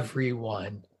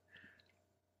everyone.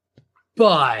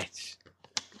 But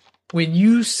when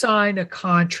you sign a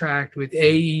contract with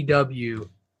AEW,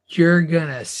 you're going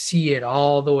to see it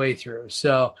all the way through.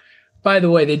 So, by the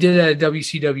way, they did that at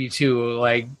WCW too.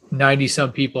 Like,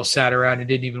 90-some people sat around and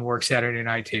didn't even work Saturday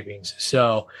night tapings.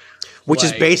 So, which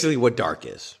is basically what Dark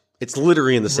is. It's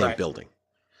literally in the same building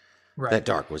that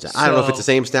Dark was at. I don't know if it's the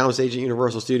same soundstage at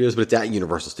Universal Studios, but it's at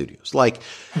Universal Studios. Like,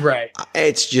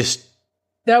 it's just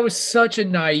That was such a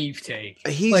naive take.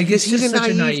 He's just a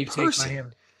such naive take by person.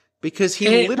 him. Because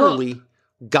he literally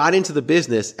got into the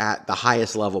business at the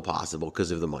highest level possible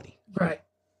because of the money. Right.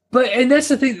 And that's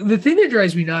the thing. The thing that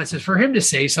drives me nuts is for him to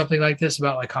say something like this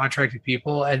about like contracted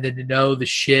people and then to know the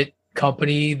shit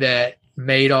company that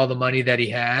made all the money that he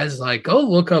has. Like, go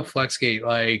look up Flexgate.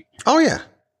 Like, oh yeah,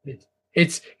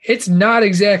 it's not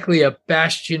exactly a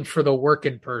bastion for the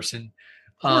working person.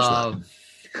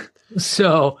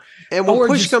 So, and when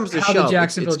push comes to how shove, the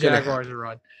Jacksonville Jaguars are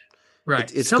run.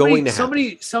 Right. It's going to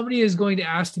happen. Somebody is going to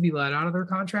ask to be let out of their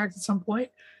contract at some point.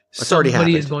 It's already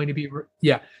happened. Is going to be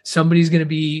somebody's going to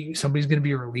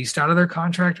be released out of their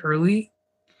contract early.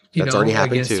 That's already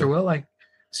happened too. Their will.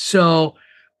 So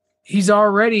he's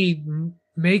already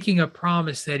making a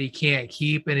promise that he can't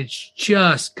keep, and it's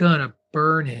just gonna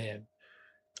burn him.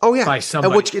 Oh yeah, by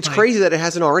somebody. And which it's crazy that it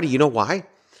hasn't already. You know why?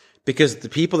 Because the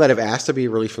people that have asked to be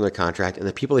released from their contract and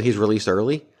the people that he's released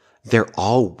early, they're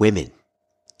all women.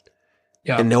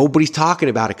 Yeah. And nobody's talking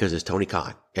about it because it's Tony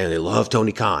Khan. And they love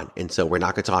Tony Khan. And so we're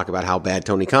not going to talk about how bad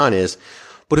Tony Khan is.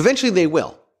 But eventually they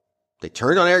will. They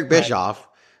turned on Eric Bischoff. Right.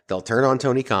 They'll turn on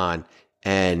Tony Khan.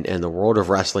 And the world of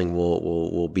wrestling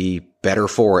will be better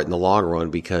for it in the long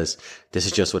run because this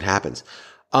is just what happens.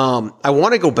 I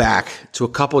want to go back to a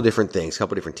couple of different things, a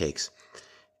couple of different takes.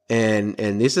 And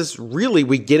this is really,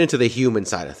 we get into the human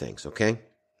side of things, okay?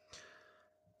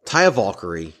 Taya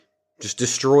Valkyrie just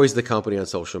destroys the company on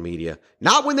social media.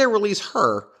 Not when they release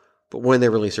her, but when they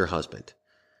release her husband.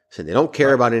 So they don't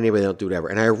care about anybody, they don't do whatever.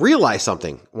 And I realized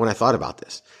something when I thought about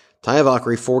this. Taya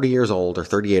Valkyrie, 40 years old or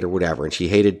 38 or whatever, and she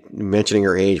hated mentioning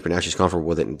her age, but now she's comfortable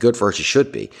with it, and good for her, she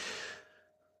should be.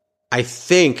 I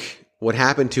think what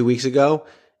happened 2 weeks ago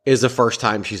is the first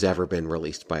time she's ever been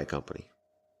released by a company.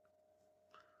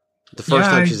 The first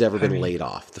time she's ever been laid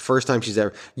off. The first time she's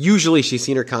ever... Usually she's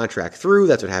seen her contract through.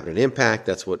 That's what happened at Impact.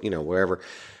 That's what, wherever.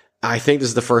 I think this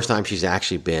is the first time she's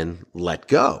actually been let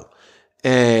go.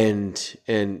 And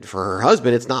for her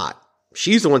husband, it's not.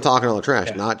 She's the one talking all the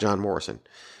trash, not John Morrison.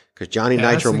 Because Johnny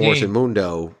Nitro Morrison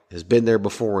Mundo has been there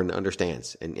before and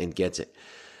understands and gets it.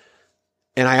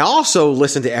 And I also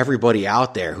listen to everybody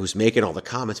out there who's making all the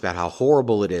comments about how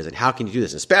horrible it is and how can you do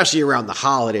this, especially around the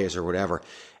holidays or whatever.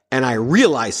 And I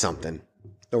realized something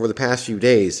over the past few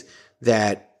days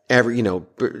that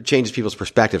changes people's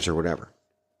perspectives or whatever.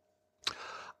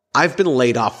 I've been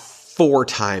laid off 4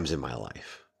 times in my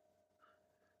life.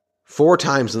 4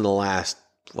 times in the last,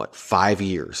 5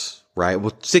 years, right?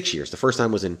 Well, 6 years. The first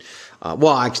time was in,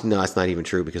 actually, no, that's not even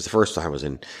true because the first time was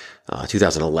in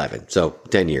 2011. So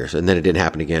 10 years. And then it didn't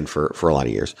happen again for a lot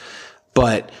of years.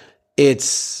 But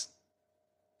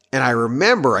and I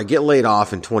remember I get laid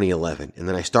off in 2011, and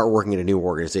then I start working at a new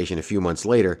organization a few months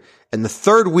later. And the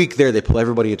 3rd week there, they pull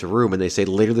everybody into a room and they say,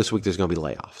 later this week, there's going to be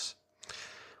layoffs,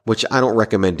 which I don't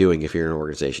recommend doing if you're in an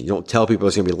organization. You don't tell people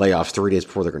there's going to be layoffs 3 days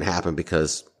before they're going to happen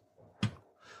because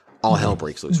all hell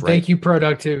breaks loose, right? Thank you,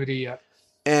 productivity. Yeah.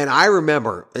 And I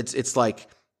remember it's like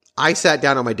I sat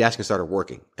down on my desk and started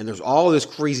working, and there's all this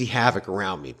crazy havoc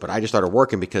around me, but I just started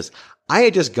working because I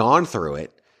had just gone through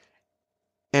it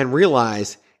and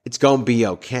realized it's going to be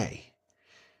okay.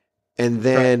 And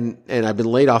then, and I've been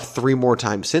laid off 3 more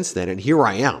times since then. And here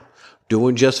I am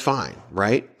doing just fine.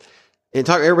 Right. And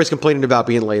everybody's complaining about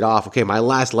being laid off. Okay. My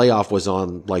last layoff was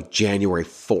on January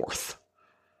 4th.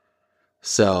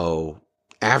 So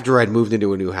after I'd moved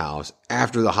into a new house,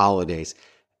 after the holidays,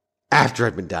 after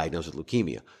I'd been diagnosed with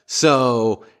leukemia.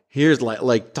 So here's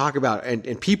talk about,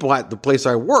 and people at the place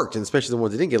I worked, and especially the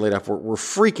ones that didn't get laid off were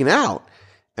freaking out.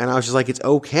 And I was just like, it's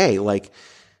okay.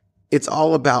 It's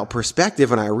all about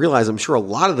perspective. And I realize I'm sure a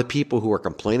lot of the people who are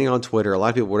complaining on Twitter, a lot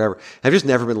of people, whatever, have just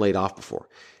never been laid off before.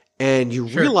 And you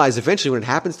realize eventually when it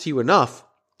happens to you enough,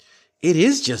 it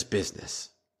is just business.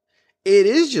 It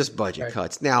is just budget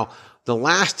cuts. Now, the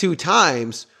last 2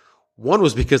 times, one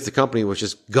was because the company was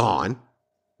just gone,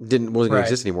 wasn't going to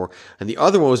exist anymore. And the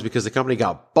other one was because the company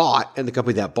got bought, and the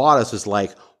company that bought us was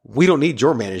like, we don't need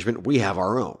your management. We have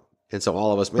our own. And so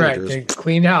all of us managers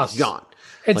clean house gone.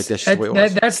 That's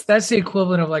the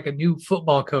equivalent of a new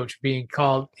football coach being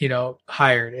called,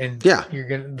 hired, and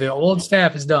the old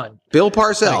staff is done. Bill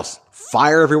Parcells,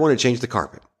 fire everyone and change the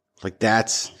carpet.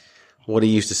 That's what he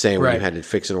used to say when you had to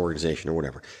fix an organization or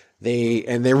whatever. They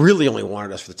really only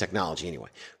wanted us for the technology anyway.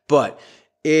 But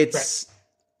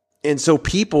and so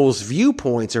people's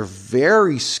viewpoints are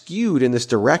very skewed in this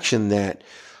direction that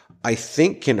I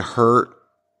think can hurt.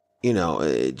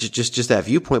 Just that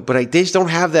viewpoint, but they just don't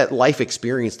have that life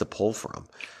experience to pull from.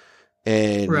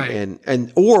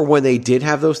 And or when they did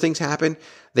have those things happen,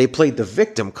 they played the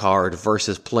victim card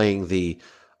versus playing the,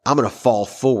 I'm going to fall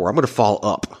forward. I'm going to fall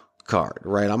up. card,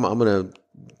 right? I'm going to,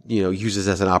 use this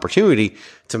as an opportunity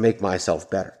to make myself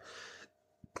better.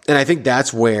 And I think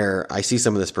that's where I see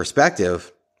some of this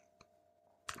perspective.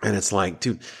 And it's like,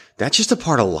 dude, that's just a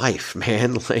part of life,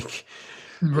 man. Like,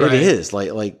 right. It is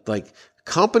like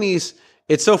companies.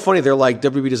 It's so funny. They're like,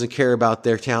 WWE doesn't care about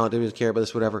their talent. WWE doesn't care about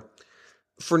this, whatever.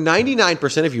 For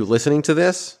 99% of you listening to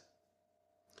this,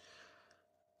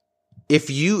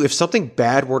 if something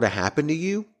bad were to happen to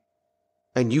you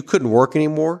and you couldn't work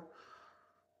anymore,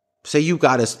 say you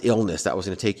got an illness that was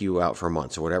going to take you out for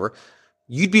months or whatever,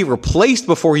 you'd be replaced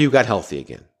before you got healthy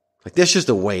again. Like, that's just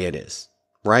the way it is,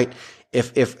 right?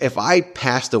 If I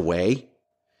passed away,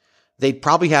 they'd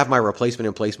probably have my replacement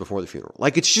in place before the funeral.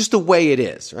 Like, it's just the way it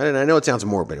is, right? And I know it sounds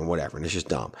morbid and whatever, and it's just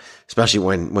dumb, especially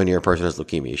when you're a person who has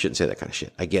leukemia. You shouldn't say that kind of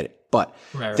shit. I get it. But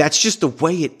That's just the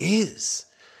way it is.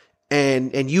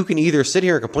 And you can either sit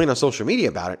here and complain on social media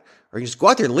about it, or you just go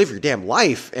out there and live your damn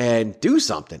life and do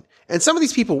something. And some of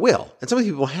these people will, and some of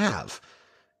these people have.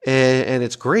 And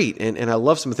it's great. And I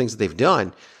love some of the things that they've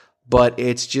done, but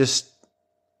it's just,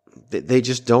 they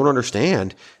just don't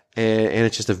understand. And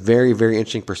it's just a very, very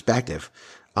interesting perspective.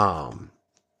 Talk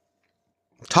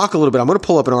a little bit. I'm going to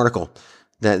pull up an article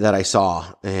that I saw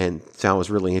and found was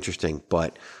really interesting.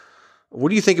 But what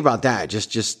do you think about that?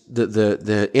 Just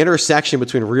the intersection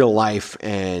between real life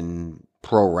and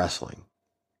pro wrestling.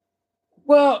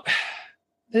 Well,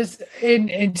 this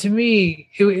and to me,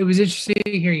 it was interesting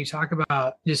hearing you talk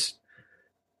about just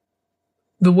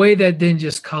the way that then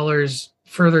just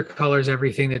further colors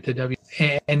everything that the W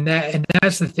and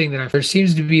that's the thing that there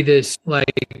seems to be this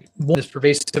this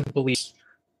pervasive belief,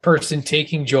 person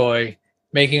taking joy,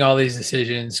 making all these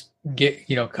decisions,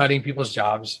 cutting people's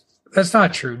jobs. That's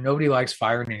not true. Nobody likes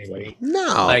firing anybody.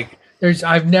 No.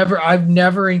 I've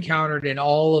never encountered in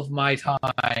all of my time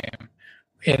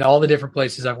in all the different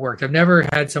places I've worked, I've never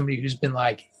had somebody who's been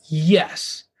like,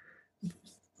 yes,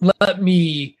 let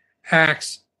me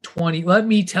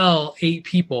tell 8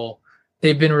 people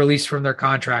they've been released from their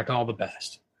contract all the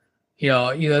best.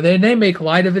 They make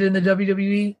light of it in the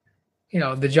WWE,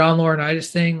 the John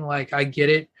Laurinaitis thing. Like, I get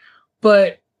it.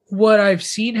 But what I've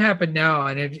seen happen now,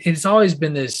 and it's always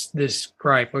been this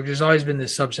gripe, like there's always been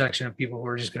this subsection of people who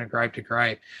are just going to gripe to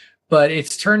gripe, but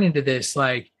it's turned into this,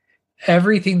 like,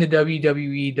 everything the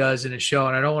WWE does in a show,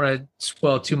 and I don't want to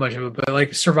spoil too much of it, but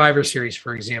like Survivor Series,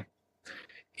 for example,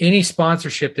 any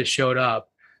sponsorship that showed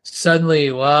up,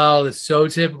 suddenly, well, it's so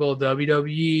typical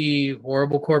WWE,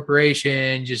 horrible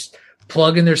corporation, just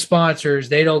plugging their sponsors.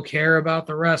 They don't care about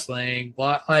the wrestling.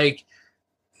 Like,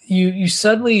 you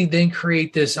suddenly then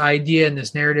create this idea and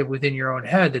this narrative within your own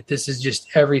head that this is just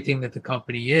everything that the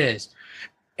company is.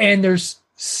 And there's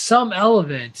some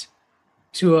element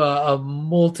to a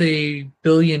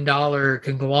multi-billion-dollar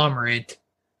conglomerate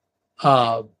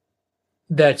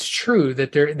that's true,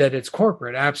 that it's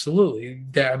corporate. Absolutely.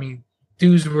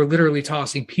 Dudes were literally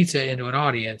tossing pizza into an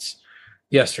audience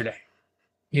yesterday.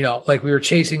 Like we were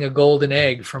chasing a golden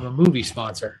egg from a movie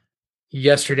sponsor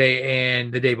yesterday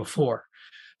and the day before.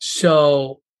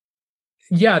 So,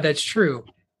 yeah, that's true.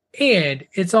 And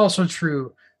it's also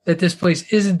true that this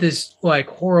place isn't this like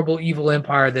horrible evil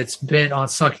empire that's bent on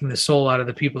sucking the soul out of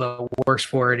the people that works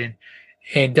for it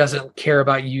and doesn't care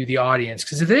about you, the audience.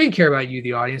 Because if they didn't care about you,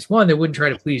 the audience, one, they wouldn't try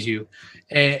to please you.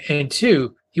 And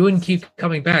two, you wouldn't keep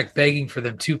coming back begging for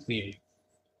them to please you.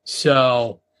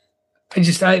 So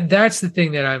that's the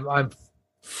thing that I'm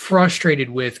frustrated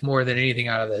with more than anything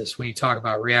out of this when you talk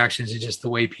about reactions, and just the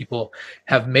way people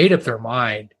have made up their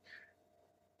mind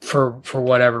for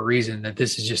whatever reason that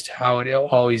this is just how it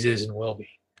always is and will be.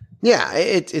 Yeah,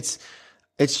 it's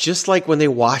just like when they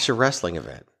watch a wrestling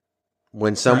event.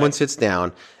 When someone sits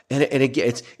down, and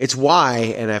again, it's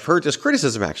why, and I've heard this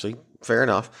criticism actually, fair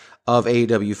enough, of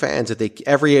AEW fans that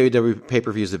every AEW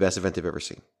pay-per-view is the best event they've ever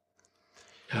seen.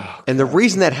 Oh, and the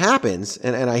reason that happens,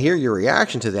 and I hear your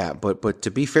reaction to that, but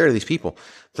to be fair to these people,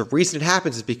 the reason it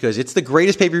happens is because it's the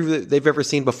greatest pay-per-view that they've ever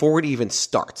seen before it even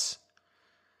starts.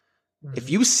 Mm-hmm. If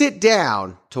you sit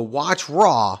down to watch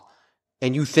Raw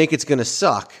and you think it's going to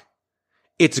suck,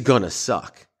 it's going to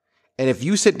suck. And if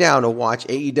you sit down to watch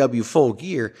AEW Full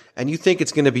Gear and you think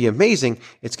it's going to be amazing,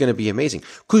 it's going to be amazing.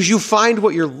 Because you find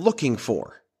what you're looking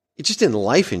for. It's just in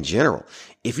life in general.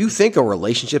 If you think a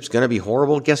relationship's going to be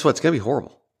horrible, guess what? It's going to be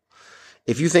horrible.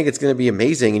 If you think it's going to be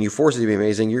amazing and you force it to be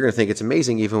amazing, you're going to think it's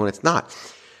amazing even when it's not.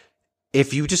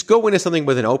 If you just go into something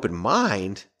with an open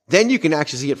mind, then you can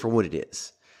actually see it for what it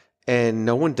is. And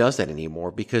no one does that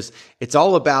anymore because it's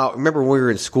all about, remember when we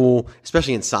were in school,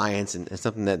 especially in science and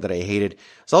something that I hated,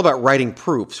 it's all about writing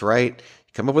proofs, right?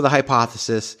 You come up with a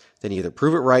hypothesis, then you either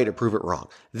prove it right or prove it wrong.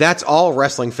 That's all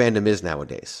wrestling fandom is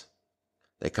nowadays.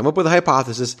 They come up with a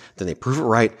hypothesis, then they prove it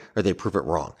right or they prove it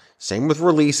wrong. Same with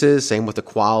releases, same with the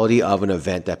quality of an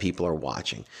event that people are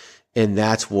watching. And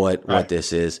that's what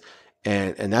this is.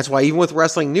 And that's why even with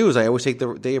wrestling news, I always take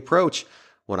the approach.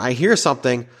 When I hear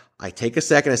something, I take a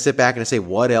second, I sit back and I say,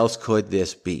 what else could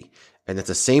this be? And it's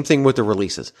the same thing with the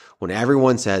releases. When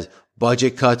everyone says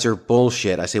budget cuts are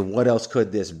bullshit, I say, what else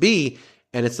could this be?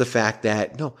 And it's the fact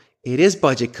that, no, it is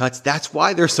budget cuts. That's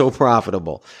why they're so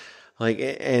profitable. Like,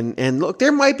 and look,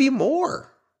 there might be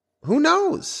more. Who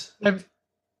knows?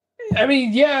 I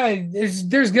mean, yeah,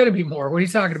 there's going to be more. What are you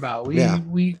talking about? We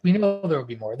know there will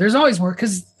be more. There's always more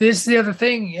because this is the other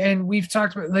thing. And we've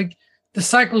talked about, like, the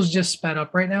cycle's just sped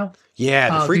up right now.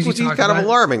 Yeah, the frequency is kind of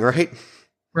alarming, right?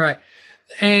 Right.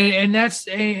 And that's,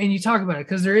 and you talk about it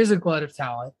because there is a glut of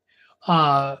talent.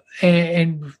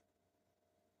 And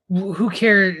who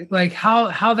cares, like,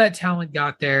 how that talent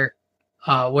got there,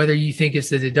 whether you think it's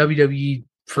that the WWE,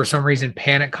 for some reason,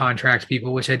 panic contracts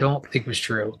people, which I don't think was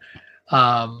true.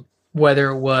 Whether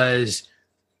it was,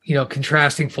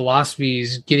 contrasting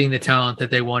philosophies, getting the talent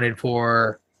that they wanted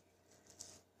for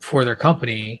their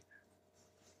company,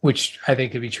 which I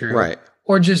think could be true. Right.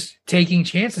 Or just taking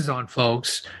chances on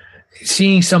folks,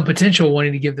 seeing some potential,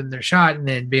 wanting to give them their shot, and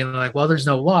then being like, well, there's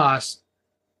no loss.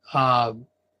 When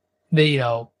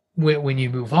you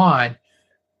move on,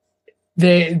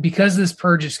 because this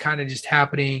purge is kind of just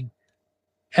happening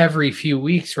every few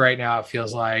weeks right now, it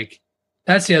feels like.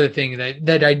 That's the other thing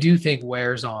that I do think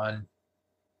wears on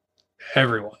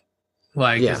everyone.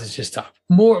 Like, 'cause it's just tough.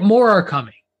 More are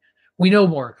coming. We know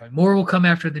more are coming. More will come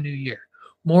after the new year.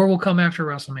 More will come after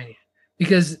WrestleMania.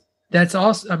 Because that's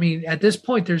also, I mean, at this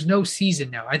point, there's no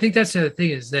season now. I think that's the other thing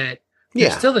is that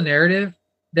there's still the narrative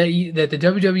that the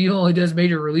WWE only does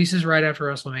major releases right after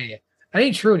WrestleMania. That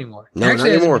ain't true anymore. No, not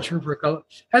anymore.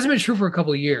 Hasn't been true for a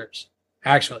couple of years.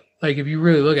 Actually, like, if you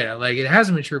really look at it, like, it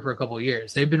hasn't been true for a couple of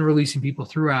years. They've been releasing people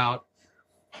throughout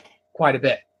quite a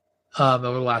bit over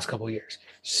the last couple of years.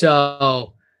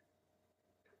 So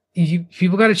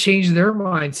people got to change their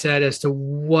mindset as to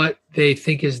what they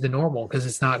think is the normal, because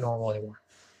it's not normal anymore.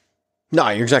 No,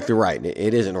 you're exactly right.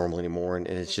 It isn't normal anymore. And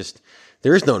it's just,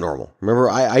 there is no normal.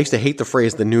 Remember, I used to hate the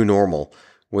phrase the new normal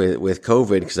with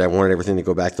COVID because I wanted everything to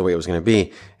go back to the way it was going to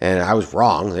be. And I was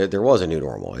wrong. There was a new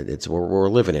normal. It's we're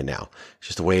living in now. It's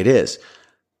just the way it is.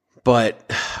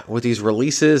 But with these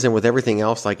releases and with everything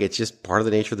else, like, it's just part of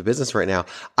the nature of the business right now.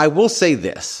 I will say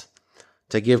this,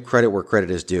 to give credit where credit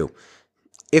is due.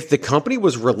 If the company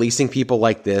was releasing people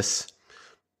like this,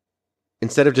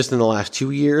 instead of just in the last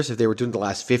 2 years, if they were doing the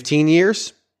last 15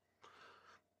 years,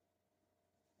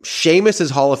 Sheamus's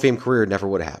Hall of Fame career never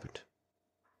would have happened.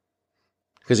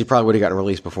 Because he probably would have gotten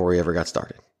released before he ever got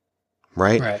started.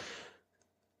 Right?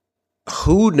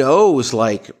 Who knows?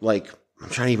 Like I'm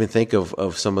trying to even think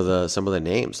of some of the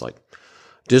names. Like,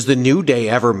 does the New Day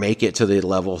ever make it to the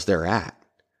levels they're at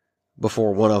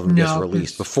before one of them gets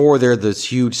released? Before they're this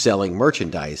huge selling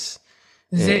merchandise?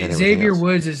 Xavier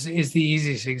Woods is the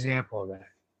easiest example of that.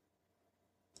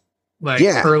 Like,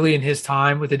 early in his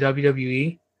time with the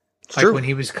WWE, when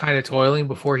he was kind of toiling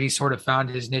before he sort of found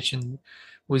his niche and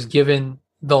was given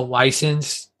the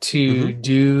license to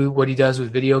do what he does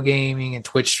with video gaming and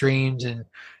Twitch streams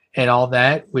and all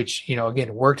that, which,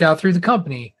 again, worked out through the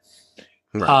company.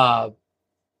 Right.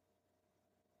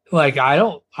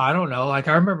 I don't know. Like,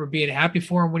 I remember being happy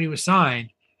for him when he was signed,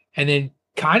 and then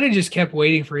kind of just kept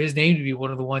waiting for his name to be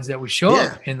one of the ones that would show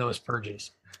up in those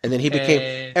purges. And then he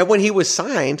became, and when he was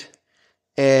signed,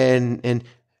 and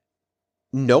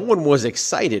no one was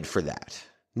excited for that.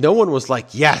 No one was like,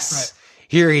 yes,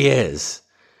 here he is.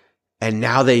 And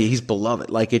now he's beloved.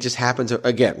 Like, it just happens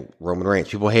again. Roman Reigns,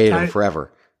 people hated him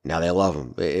forever. Now they love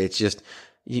him. It's just,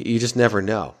 you just never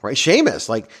know, right? Sheamus,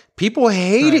 like, people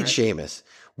hated Sheamus.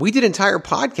 We did entire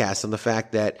podcasts on the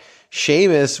fact that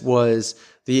Sheamus was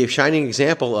the shining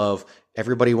example of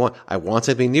everybody I want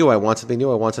something new. I want something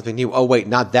new. I want something new. Oh, wait,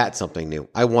 not that something new.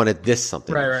 I wanted this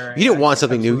something. Right. You didn't want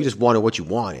something new. You just wanted what you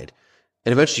wanted.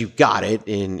 And eventually you got it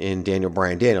in Daniel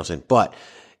Bryan Danielson. But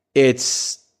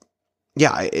it's,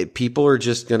 people are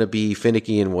just going to be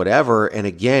finicky and whatever. And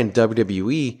again,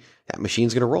 WWE, that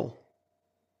machine's going to roll.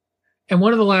 And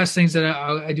one of the last things that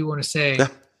I do want to say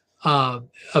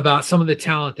about some of the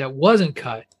talent that wasn't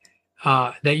cut,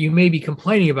 that you may be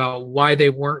complaining about why they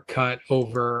weren't cut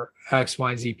over X,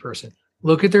 Y, and Z person.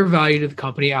 Look at their value to the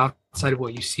company outside of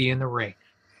what you see in the ring.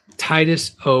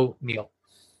 Titus O'Neil.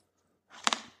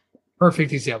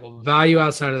 Perfect example. Value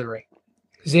outside of the ring.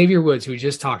 Xavier Woods, who we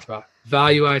just talked about.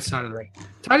 Value outside of the ring.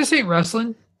 Titus ain't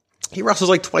wrestling. He wrestles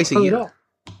like twice a year.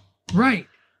 Right.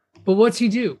 But what's he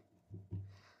do?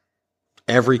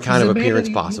 Every kind of appearance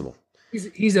possible.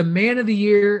 He's a man of the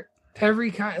year,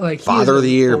 every kind, like father of the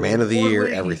year, man of the year,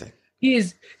 everything. He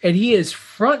is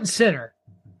front and center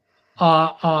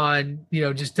on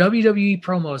just WWE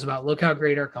promos about look how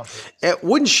great our company is. It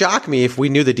wouldn't shock me if we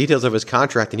knew the details of his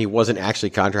contract and he wasn't actually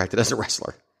contracted as a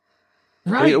wrestler.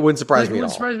 Right, I mean, it wouldn't surprise me at all.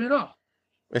 Surprise me at all.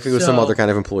 If he was some other kind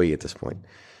of employee at this point,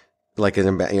 like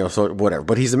so whatever.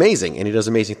 But he's amazing, and he does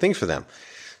amazing things for them.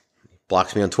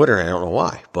 Blocks me on Twitter, and I don't know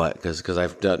why, but because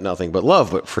I've done nothing but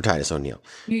love, but for Titus O'Neil.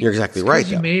 You're exactly right.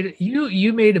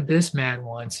 You made Abyss mad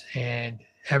once, and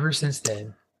ever since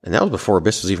then. And that was before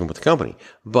Abyss was even with the company.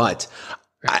 But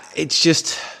it's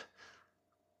just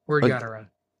word got around.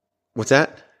 What's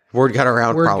that? Word got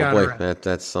around. Word probably got around.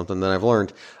 That's something that I've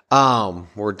learned.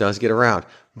 Word does get around,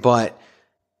 but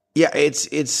yeah, it's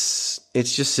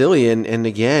just silly, and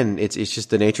again, it's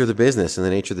just the nature of the business and the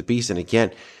nature of the beast, and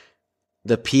again.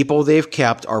 The people they've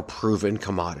kept are proven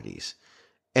commodities.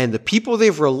 And the people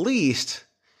they've released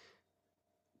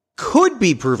could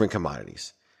be proven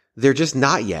commodities. They're just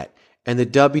not yet. And the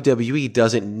WWE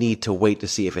doesn't need to wait to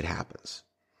see if it happens.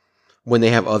 When they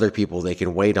have other people they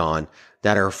can wait on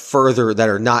that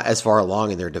are not as far along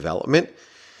in their development.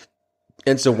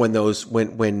 And so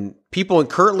when people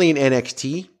currently in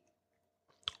NXT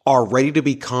are ready to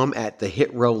become at the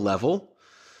Hit Row level,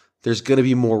 there's going to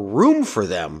be more room for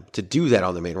them to do that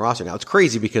on the main roster. Now, it's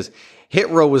crazy because Hit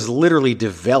Row was literally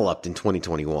developed in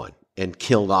 2021 and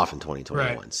killed off in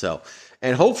 2021. Right. So,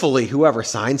 and hopefully whoever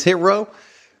signs Hit Row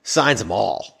signs them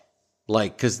all.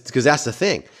 Like, because that's the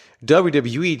thing.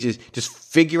 WWE just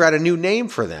figure out a new name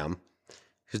for them.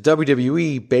 Because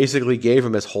WWE basically gave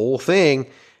them this whole thing,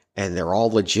 and they're all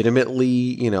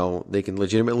legitimately, they can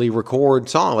legitimately record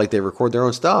songs, like they record their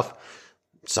own stuff.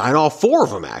 Sign all 4 of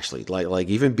them, actually. Like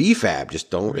even B-Fab, just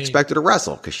don't expect her to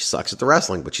wrestle because she sucks at the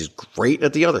wrestling, but she's great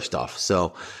at the other stuff.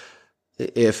 So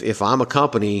if I'm a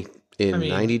company in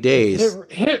 90 days,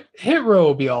 Hit Row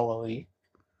will be all elite.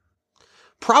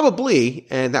 Probably,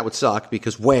 and that would suck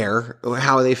because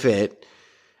how they fit,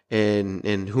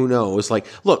 and who knows? Like,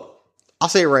 look, I'll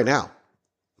say it right now.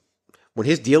 When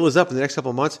his deal is up in the next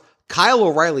couple of months, Kyle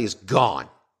O'Reilly is gone.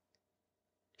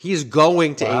 He is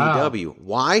going to AEW.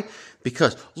 Why?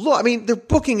 Because, look, their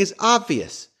booking is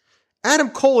obvious. Adam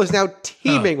Cole is now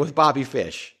teaming with Bobby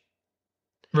Fish.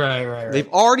 Right. They've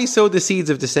already sowed the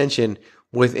seeds of dissension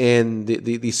within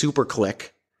the super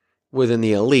clique, within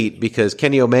the elite, because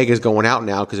Kenny Omega is going out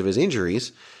now because of his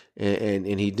injuries,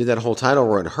 and he did that whole title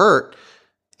run hurt,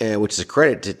 which is a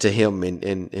credit to him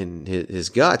and his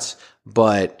guts,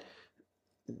 but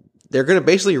they're going to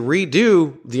basically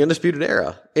redo the Undisputed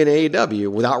Era in AEW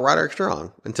without Roderick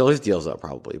Strong until his deal's up,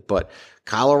 probably. But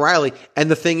Kyle O'Reilly, and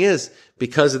the thing is,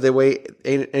 because of the way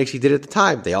NXT did it at the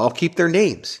time, they all keep their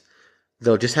names.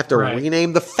 They'll just have to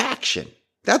rename the faction.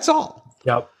 That's all.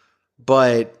 Yep.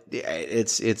 But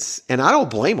it's, and I don't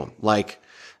blame them. Like,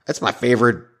 that's my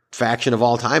favorite faction of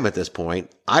all time at this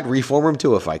point. I'd reform them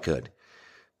too if I could.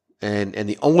 And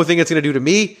the only thing it's going to do to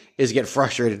me is get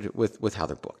frustrated with how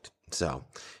they're booked. So,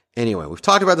 anyway, we've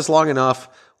talked about this long enough.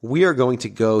 We are going to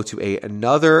go to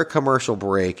another commercial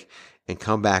break and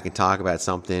come back and talk about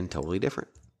something totally different.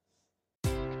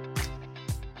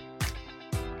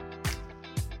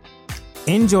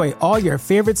 Enjoy all your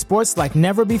favorite sports like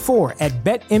never before at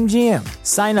BetMGM.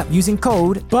 Sign up using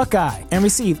code Buckeye and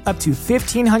receive up to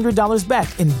 $1,500 back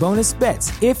in bonus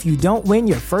bets if you don't win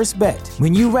your first bet.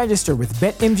 When you register with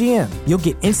BetMGM, you'll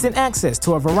get instant access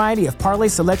to a variety of parlay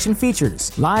selection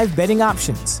features, live betting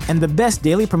options, and the best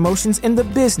daily promotions in the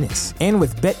business. And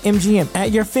with BetMGM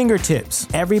at your fingertips,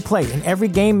 every play and every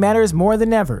game matters more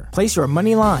than ever. Place your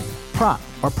money line, prop,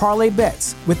 or parlay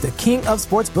bets with the king of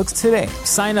sportsbooks today.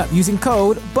 Sign up using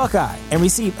code Buckeye and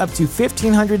receive up to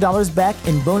 $1,500 back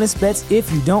in bonus bets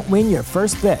if you don't win your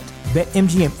first bet.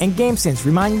 BetMGM and GameSense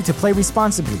remind you to play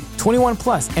responsibly. 21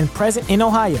 plus and present in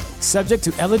Ohio, subject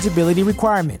to eligibility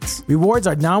requirements. Rewards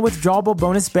are non-withdrawable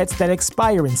bonus bets that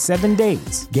expire in 7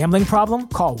 days. Gambling problem?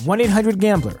 Call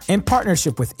 1-800-GAMBLER in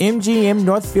partnership with MGM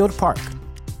Northfield Park.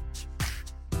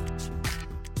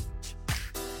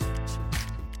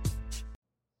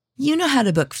 You know how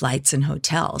to book flights and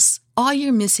hotels. All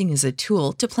you're missing is a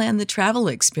tool to plan the travel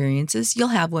experiences you'll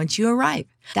have once you arrive.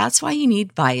 That's why you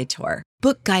need Viator.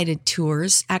 Book guided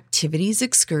tours, activities,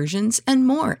 excursions, and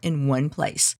more in one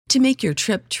place to make your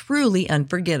trip truly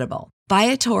unforgettable.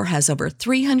 Viator has over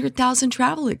 300,000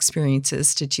 travel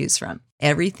experiences to choose from.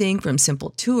 Everything from simple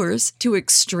tours to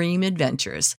extreme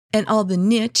adventures and all the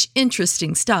niche,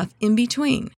 interesting stuff in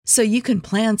between. So you can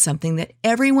plan something that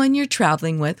everyone you're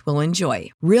traveling with will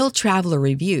enjoy. Real traveler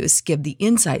reviews give the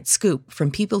inside scoop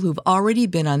from people who've already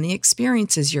been on the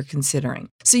experiences you're considering.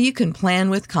 So you can plan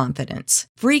with confidence.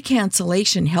 Free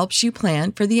cancellation helps you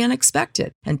plan for the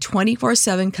unexpected. And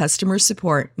 24/7 customer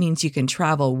support means you can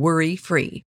travel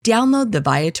worry-free. Download the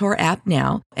Viator app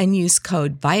now and use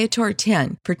code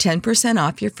Viator10 for 10%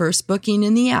 off your first booking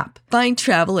in the app. Find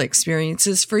travel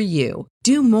experiences for you.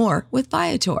 Do more with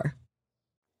Viator.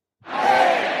 8,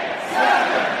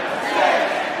 7,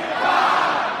 6,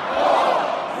 5,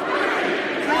 4,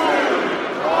 3,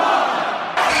 2,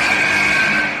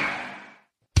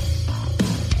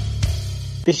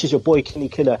 1. This is your boy Kenny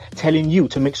Killer telling you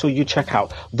to make sure you check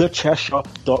out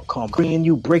thechairshot.com, bringing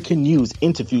you breaking news,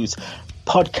 interviews,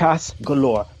 podcasts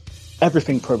galore,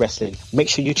 everything pro wrestling. Make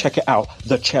sure you check it out,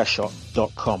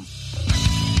 thechairshot.com.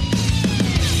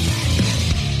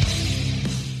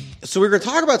 So we're going to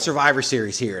talk about Survivor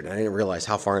Series here, and I didn't realize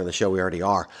how far into the show we already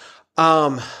are.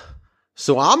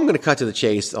 So I'm going to cut to the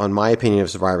chase on my opinion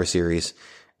of Survivor Series,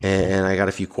 and I got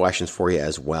a few questions for you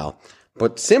as well.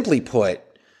 But simply put,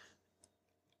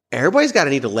 everybody's got to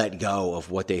need to let go of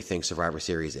what they think Survivor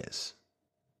Series is.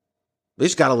 They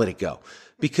just got to let it go,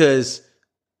 because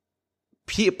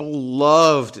people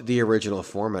loved the original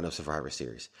format of Survivor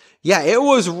Series. Yeah, it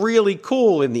was really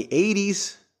cool in the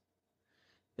 80s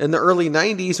and the early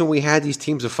 90s when we had these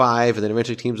teams of 5 and then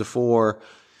eventually teams of 4.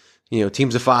 You know,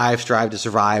 teams of 5 strive to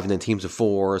survive, and then teams of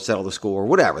 4 settle the score,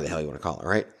 whatever the hell you want to call it,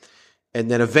 right? And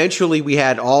then eventually we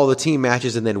had all the team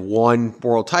matches and then one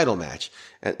world title match.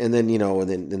 And then, you know, and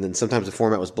then sometimes the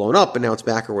format was blown up and now it's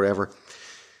back or whatever.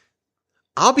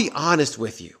 I'll be honest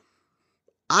with you.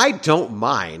 I don't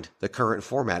mind the current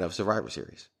format of Survivor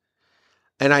Series.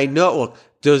 And I know,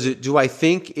 do I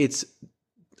think it's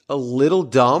a little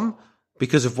dumb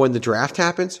because of when the draft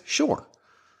happens? Sure.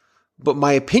 But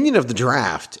my opinion of the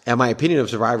draft and my opinion of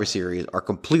Survivor Series are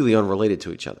completely unrelated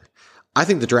to each other. I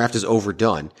think the draft is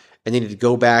overdone, and they need to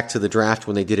go back to the draft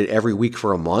when they did it every week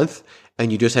for a month, and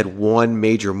you just had one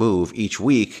major move each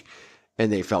week,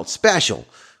 and they felt special.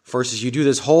 Versus you do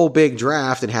this whole big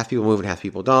draft, and half people move and half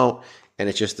people don't, and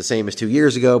it's just the same as 2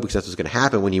 years ago, because that's what's going to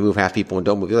happen when you move half people and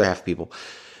don't move the other half people.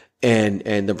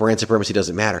 And the brand supremacy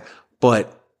doesn't matter.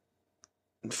 But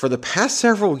for the past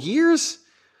several years,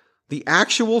 the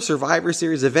actual Survivor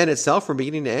Series event itself from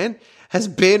beginning to end has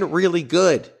been really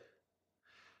good.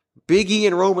 Big E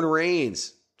and Roman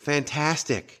Reigns,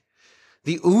 fantastic.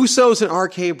 The Usos and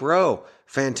RK Bro,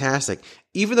 fantastic.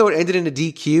 Even though it ended in a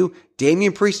DQ,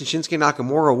 Damian Priest and Shinsuke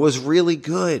Nakamura was really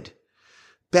good.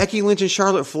 Becky Lynch and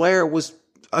Charlotte Flair was,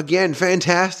 again,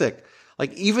 fantastic.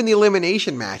 Like, even the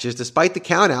elimination matches, despite the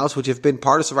countouts, which have been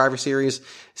part of Survivor Series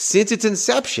since its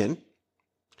inception,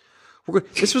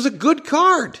 this was a good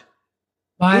card.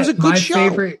 It was a good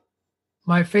show.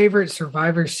 My favorite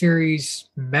Survivor Series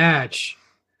match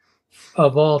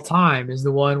of all time is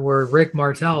the one where Rick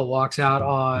Martel walks out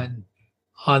on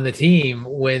the team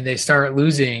when they start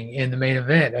losing in the main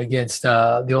event against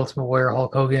the Ultimate Warrior,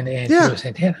 Hulk Hogan, and Tito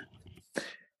Santana.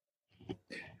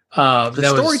 That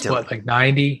was what, like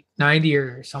 90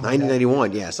 or something?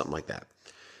 91, yeah, something like that.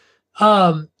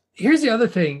 Here's the other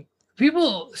thing.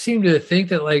 People seem to think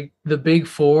that like the Big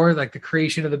Four, like the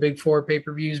creation of the Big Four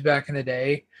pay-per-views back in the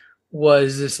day,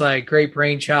 was this like great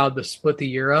brainchild to split the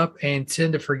year up, and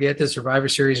tend to forget that Survivor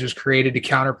Series was created to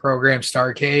counter program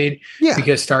Starrcade,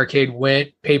 because Starrcade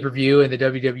went pay-per-view and the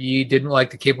WWE didn't like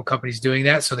the cable companies doing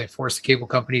that. So they forced the cable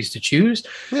companies to choose.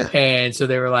 Yeah. And so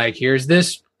they were like, here's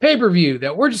this pay-per-view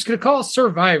that we're just going to call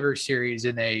Survivor Series.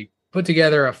 And they put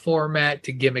together a format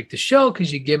to gimmick the show,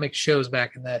 because you gimmick shows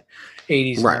back in the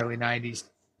 80s and early 90s.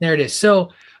 There it is.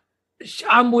 So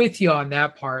I'm with you on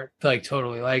that part. Like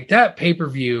totally, like that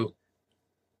pay-per-view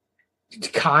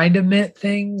kind of meant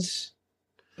things,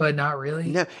 but not really.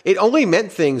 No, it only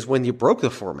meant things when you broke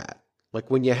the format. Like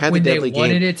when you had the Deadly Game.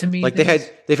 Wanted it to mean like things.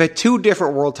 they've had 2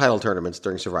 different world title tournaments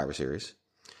during Survivor Series.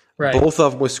 Right. Both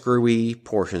of them with screwy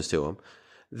portions to them.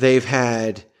 They've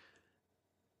had,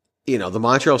 you know, the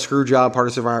Montreal Screwjob part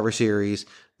of Survivor Series,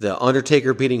 the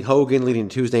Undertaker beating Hogan leading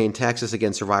to Tuesday in Texas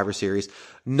against Survivor Series.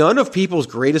 None of people's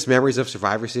greatest memories of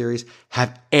Survivor Series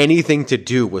have anything to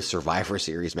do with Survivor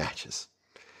Series matches.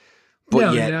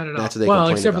 But yet, that's what they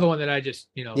complain except about. for the one that I just,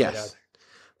 laid out there.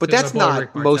 But that's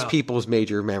not most people's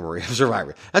major memory of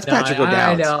Survivor. That's Patrick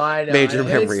O'Dowd's major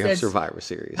memory of Survivor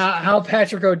Series. How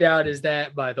Patrick O'Dowd is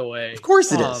that, by the way? Of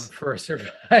course it is. For a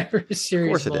Survivor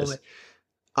Series moment.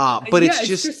 But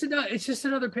it's just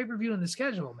another pay-per-view in the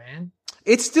schedule, man.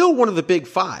 It's still one of the big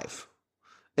five.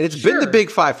 And it's been the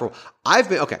big five for,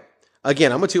 okay.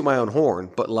 Again, I'm going to toot my own horn,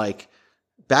 but like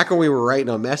back when we were writing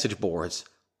on message boards,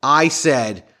 I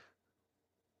said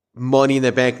Money in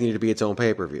the Bank needed to be its own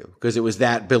pay-per-view because it was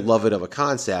that beloved of a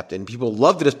concept and people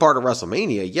loved it as part of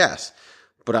WrestleMania. Yes.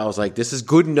 But I was like, this is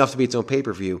good enough to be its own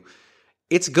pay-per-view.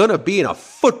 It's going to be in a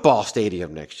football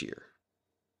stadium next year.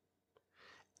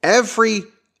 Every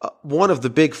one of the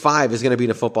big five is going to be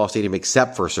in a football stadium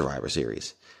except for Survivor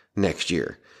Series next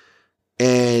year.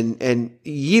 And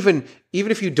even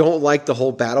if you don't like the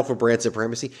whole battle for brand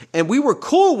supremacy, and we were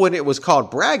cool when it was called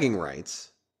bragging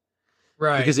rights.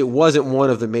 Right. Because it wasn't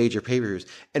one of the major pay-per-views.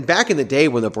 And back in the day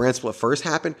when the brand split first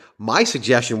happened, my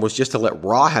suggestion was just to let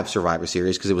Raw have Survivor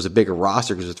Series because it was a bigger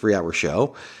roster because it was a 3-hour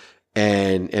show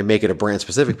and make it a brand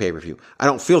specific pay-per-view. I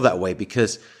don't feel that way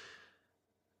because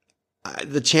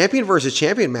the champion versus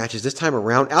champion matches this time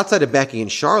around, outside of Becky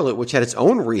and Charlotte, which had its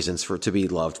own reasons for it to be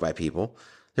loved by people,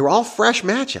 they were all fresh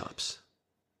matchups.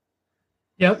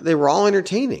 Yep. They were all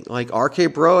entertaining. Like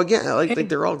RK Bro again. I think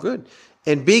they're all good.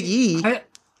 And Big E,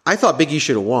 I thought Big E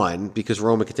should have won because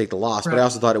Roman could take the loss, but I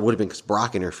also thought it would have been because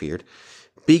Brock interfered.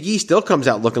 Big E still comes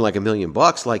out looking like $1 million.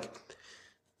 Like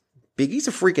Big E's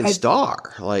a freaking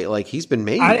star. Like he's been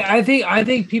made. I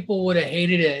think people would have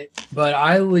hated it, but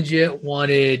I legit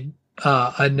wanted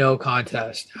a no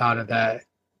contest out of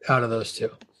those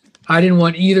two. I didn't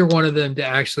want either one of them to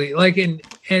actually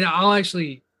and I'll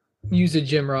actually use a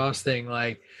Jim Ross thing,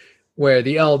 like where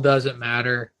the L doesn't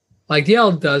matter. Like the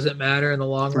L doesn't matter in the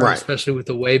long run, especially with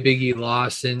the way Big E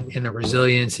lost and the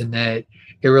resilience, and that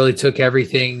it really took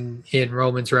everything in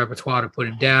Roman's repertoire to put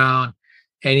him down.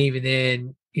 And even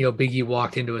then, Big E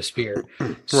walked into a spear.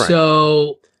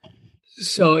 So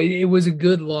it was a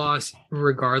good loss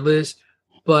regardless,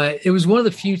 but it was one of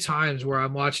the few times where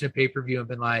I'm watching a pay-per-view and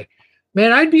been like,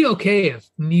 man, I'd be okay if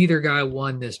neither guy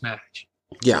won this match.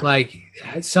 Yeah. Like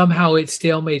somehow it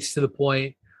stalemates to the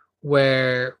point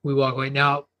where we walk away.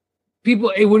 Now,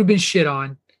 it would have been shit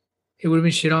on. It would have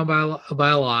been shit on by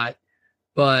a lot.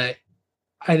 But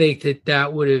I think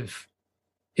that would have,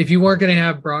 if you weren't going to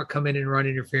have Brock come in and run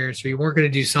interference, or you weren't going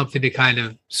to do something to kind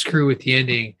of screw with the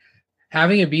ending,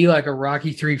 having it be like a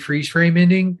Rocky III freeze frame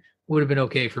ending would have been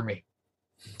okay for me.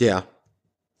 Yeah.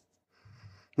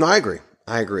 No, I agree.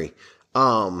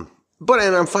 But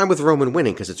I'm fine with Roman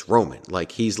winning because it's Roman.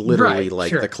 Like he's literally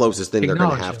the closest thing they're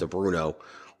going to have to Bruno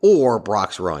or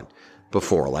Brock's run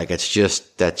before. Like that's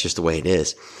just the way it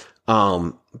is.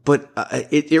 But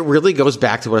it really goes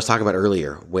back to what I was talking about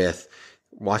earlier with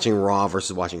watching Raw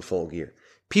versus watching Full Gear.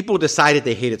 People decided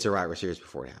they hated Survivor Series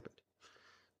before it happened.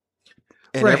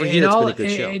 And every year it's been a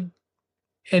good show.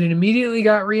 And it immediately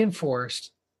got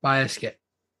reinforced by a skit.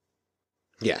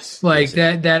 Yes. Like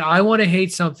that I want to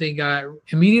hate something got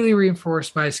immediately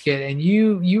reinforced by a skit. And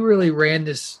you really ran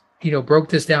this, broke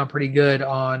this down pretty good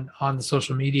on the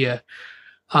social media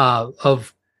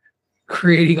of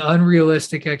creating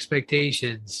unrealistic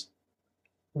expectations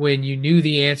when you knew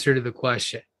the answer to the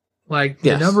question. Like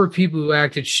the number of people who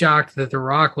acted shocked that The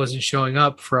Rock wasn't showing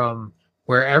up from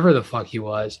wherever the fuck he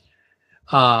was,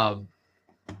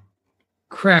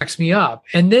 cracks me up.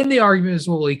 And then the argument is,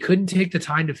 well, he couldn't take the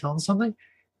time to film something.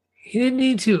 He didn't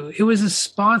need to. It was a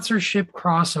sponsorship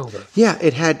crossover. Yeah,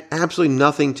 it had absolutely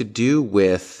nothing to do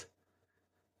with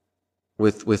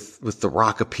The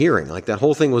Rock appearing. Like that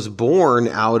whole thing was born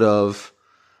out of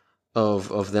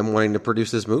them wanting to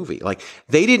produce this movie. Like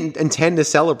they didn't intend to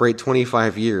celebrate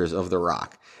 25 years of The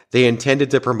Rock. They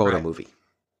intended to promote a movie.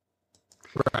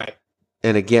 Right.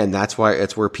 And again, that's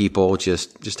where people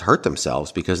just hurt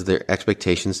themselves because of their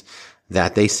expectations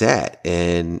that they set.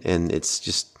 And it's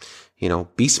just,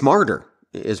 be smarter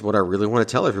is what I really want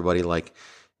to tell everybody. Like,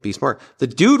 be smart. The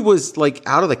dude was like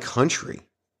out of the country.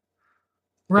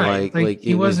 Right. Like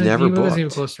he was never booked. He wasn't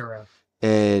even close to around.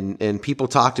 And people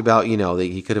talked about, that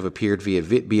he could have appeared via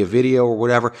video or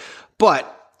whatever.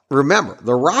 But remember,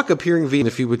 The Rock appearing via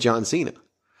the feud with John Cena.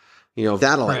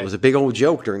 Satellite was a big old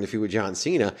joke during the feud with John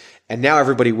Cena. And now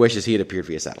everybody wishes he had appeared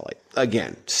via Satellite.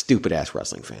 Again, stupid ass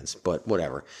wrestling fans, but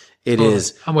whatever. It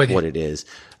is what it is.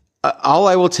 All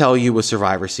I will tell you with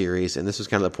Survivor Series, and this was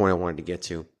kind of the point I wanted to get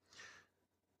to,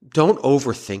 don't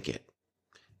overthink it.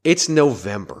 It's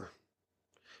November.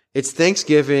 It's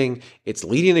Thanksgiving. It's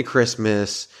leading to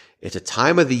Christmas. It's a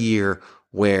time of the year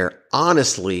where,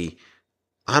 honestly,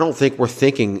 I don't think we're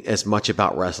thinking as much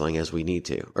about wrestling as we need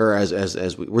to, or as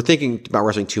we're thinking about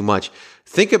wrestling too much.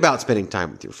 Think about spending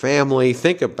time with your family.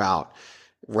 Think about,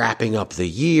 wrapping up the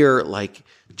year. Like,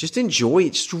 just enjoy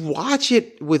it. Just watch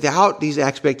it without these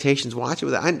expectations. Watch it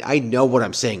without. I know what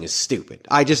I'm saying is stupid.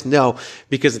 I just know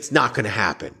because it's not going to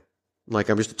happen. Like,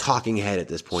 I'm just a talking head at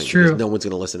this point. Because no one's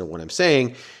going to listen to what I'm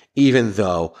saying, even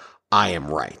though I am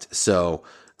right. So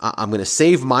I'm going to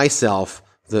save myself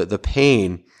the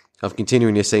pain of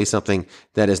continuing to say something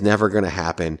that is never going to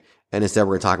happen. And instead,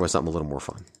 we're going to talk about something a little more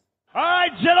fun. All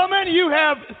right, gentlemen, you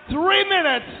have 3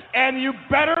 minutes, and you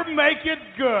better make it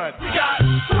good. We got 3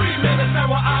 minutes,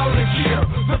 and we're out of here.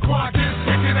 The clock is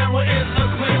ticking, and we're in the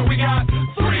clear. We got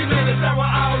 3 minutes, and we're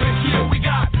out of here. We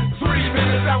got 3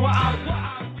 minutes, and we're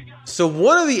out. So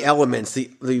one of the elements, the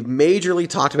majorly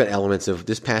talked about elements of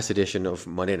this past edition of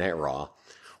Monday Night Raw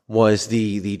was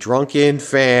the drunken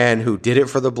fan who did it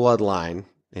for the bloodline,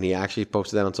 and he actually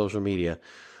posted that on social media,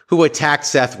 who attacked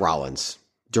Seth Rollins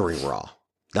during Raw.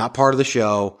 Not part of the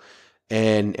show,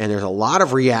 and there's a lot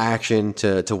of reaction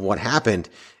to what happened,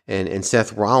 and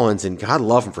Seth Rollins, and God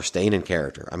love him for staying in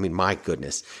character. I mean, my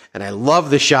goodness. And I love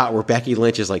the shot where Becky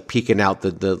Lynch is like peeking out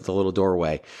the little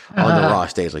doorway on the Raw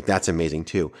stage. Like, that's amazing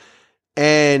too.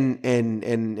 And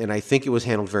I think it was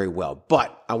handled very well.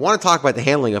 But I want to talk about the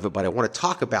handling of it, but I want to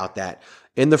talk about that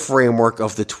in the framework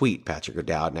of the tweet, Patrick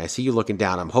O'Dowd. And I see you looking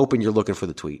down. I'm hoping you're looking for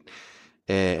the tweet.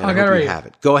 And I hope you have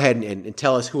it. Go ahead and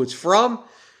tell us who it's from.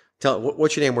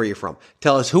 What's your name? Where you're from?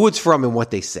 Tell us who it's from and what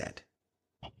they said.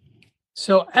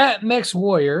 So at Mex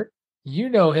Warrior, you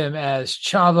know him as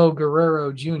Chavo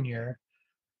Guerrero Jr.,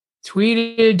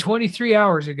 tweeted 23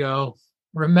 hours ago,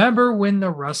 "Remember when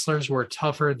the wrestlers were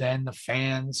tougher than the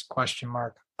fans? ?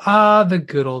 Ah, the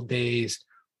good old days,"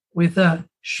 with a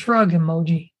shrug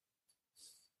emoji.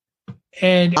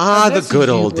 And the good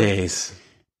old days.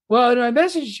 Well, and I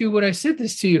messaged you when I sent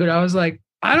this to you, and I was like,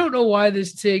 I don't know why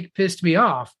this take pissed me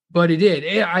off, but it did.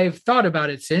 I've thought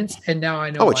about it since, and now I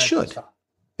know. Oh, it should.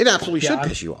 It absolutely should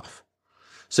piss you off.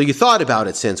 So you thought about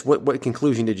it since. What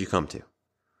conclusion did you come to?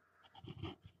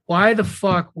 Why the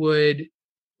fuck would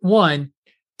one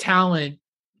talent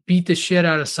beat the shit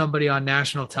out of somebody on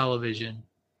national television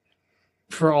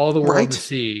for all the world to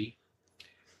see?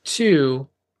 Two,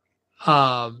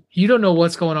 you don't know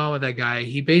what's going on with that guy.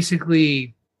 He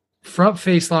basically front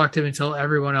face locked him until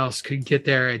everyone else could get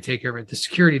there and take care of it. The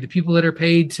security, the people that are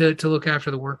paid to look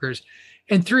after the workers.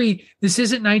 And three, this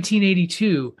isn't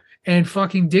 1982 and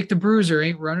fucking Dick the Bruiser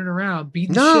ain't running around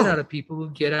beating the shit out of people who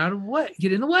get in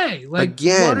the way. Like,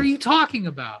 again, what are you talking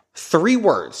about? 3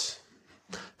 words.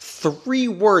 3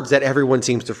 words that everyone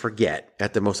seems to forget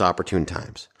at the most opportune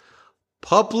times.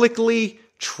 Publicly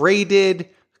traded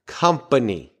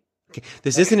company. Okay.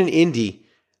 This isn't an indie.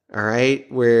 All right,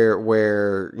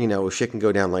 where shit can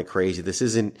go down like crazy. This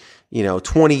isn't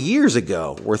 20 years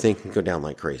ago where things can go down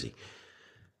like crazy.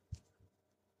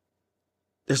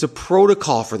 There's a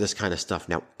protocol for this kind of stuff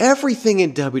now. Everything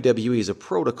in WWE is a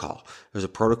protocol. There's a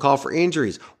protocol for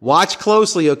injuries. Watch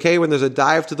closely, okay? When there's a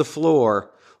dive to the floor,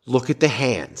 look at the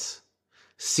hands.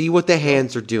 See what the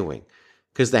hands are doing,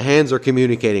 because the hands are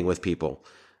communicating with people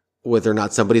whether or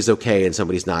not somebody's okay and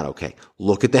somebody's not okay.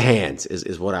 Look at the hands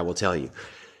is what I will tell you.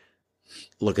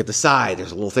 Look at the side.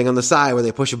 There's a little thing on the side where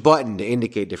they push a button to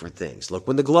indicate different things. Look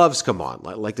when the gloves come on.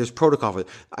 Like there's protocol for it.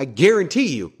 I guarantee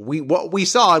you, what we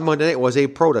saw on Monday night was a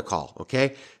protocol,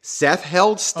 okay? Seth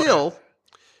held still,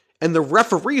 and the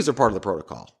referees are part of the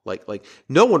protocol. Like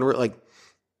no one,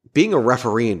 being a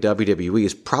referee in WWE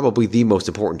is probably the most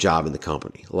important job in the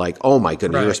company. Like, oh my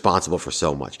goodness, you're responsible for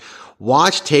so much.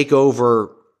 Watch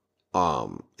TakeOver,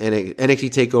 NXT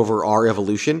TakeOver our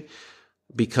Evolution,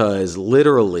 because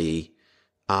literally,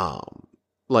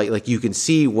 like you can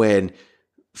see when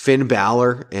Finn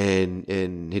Balor and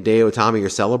Hideo Itami are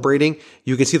celebrating,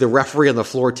 you can see the referee on the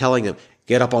floor telling them,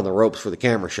 get up on the ropes for the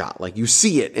camera shot. Like, you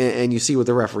see it, and you see what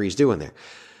the referee's doing there.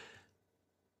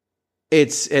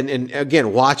 And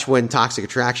again, watch when Toxic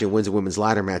Attraction wins a women's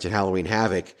ladder match at Halloween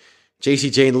Havoc.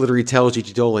 JC Jane literally tells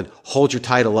Gigi Dolan, hold your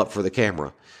title up for the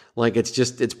camera. Like,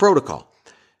 it's protocol.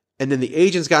 And then the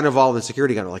agents got involved and the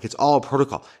security got involved. Like, it's all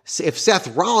protocol. If Seth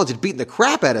Rollins had beaten the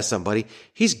crap out of somebody,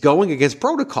 he's going against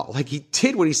protocol. Like, he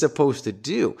did what he's supposed to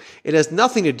do. It has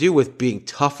nothing to do with being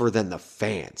tougher than the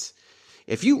fans.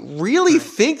 If you really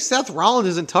think Seth Rollins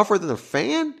isn't tougher than the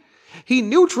fan, he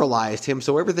neutralized him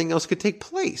so everything else could take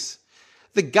place.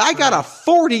 The guy got a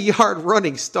 40-yard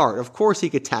running start. Of course he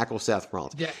could tackle Seth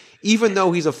Rollins. Yeah. Even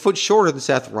though he's a foot shorter than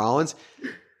Seth Rollins,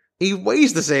 he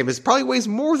weighs the same. He probably weighs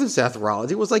more than Seth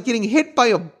Rollins. It was like getting hit by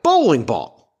a bowling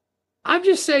ball. I'm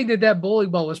just saying that bowling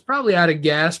ball was probably out of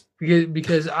gas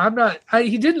because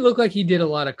he didn't look like he did a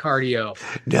lot of cardio.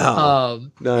 No.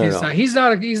 No. He's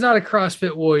not a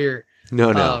CrossFit warrior.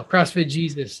 No. CrossFit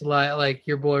Jesus, like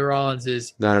your boy Rollins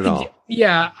is. Not at all.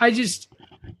 Yeah, I just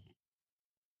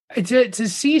to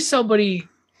see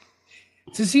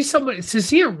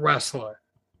a wrestler,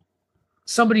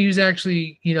 somebody who's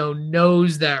actually,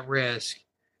 knows that risk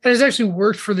and has actually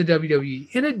worked for the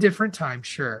WWE in a different time,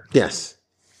 sure. Yes.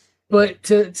 But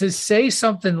to say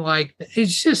something like,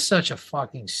 it's just such a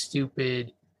fucking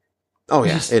stupid. Oh,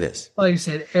 yeah, it is. Like I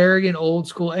said, arrogant, old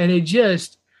school. And it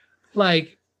just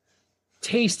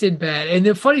tasted bad. And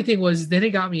the funny thing was, then it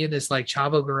got me in this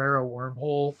Chavo Guerrero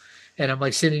wormhole. And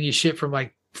I'm sending you shit from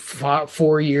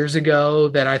 4 years ago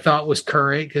that I thought was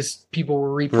current because people were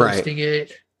reposting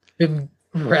it and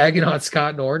ragging on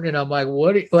Scott Norton. And I'm like,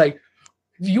 what?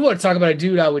 You want to talk about a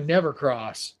dude I would never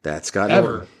cross. That's Scott ever.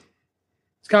 Norton.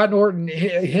 Scott Norton,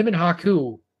 him and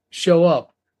Haku show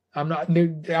up. I'm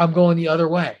going the other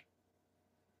way.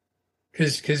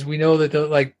 Because we know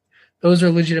that those are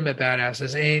legitimate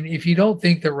badasses. And if you don't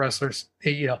think that wrestlers,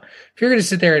 if you're going to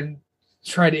sit there and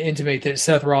try to intimate that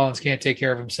Seth Rollins can't take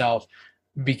care of himself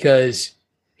because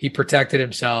he protected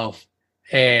himself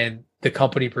and the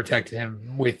company protected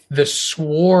him with the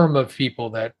swarm of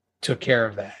people that took care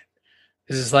of that.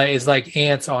 It's like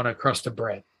ants on a crust of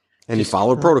bread. And he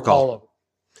followed protocol.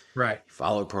 Right.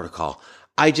 Followed protocol.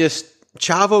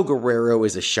 Chavo Guerrero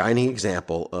is a shining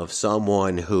example of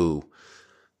someone who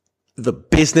the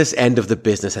business end of the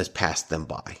business has passed them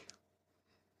by.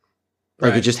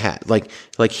 It just had.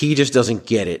 He just doesn't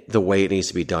get it the way it needs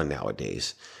to be done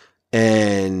nowadays.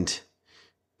 And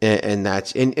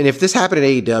that's, and if this happened at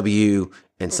AEW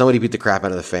and somebody beat the crap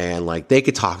out of the fan, they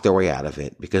could talk their way out of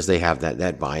it because they have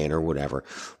that buy-in or whatever.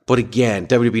 But again,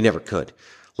 WWE never could.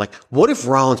 What if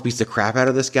Rollins beats the crap out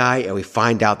of this guy and we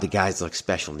find out the guy's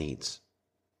special needs?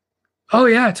 Oh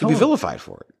yeah, totally. He'd be vilified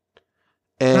for it.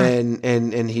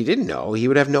 And he didn't know. He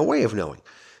would have no way of knowing.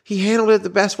 He handled it the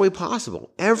best way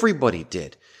possible. Everybody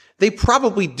did. They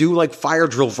probably do fire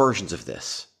drill versions of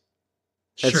this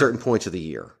at certain points of the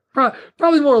year.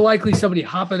 Probably more likely somebody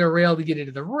hopping a rail to get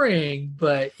into the ring,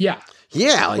 but yeah.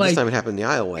 Yeah, this time it happened the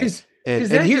aisleway. And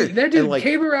that dude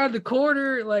came around the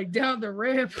corner, down the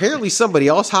ramp. Apparently somebody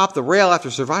else hopped the rail after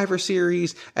Survivor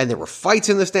Series, and there were fights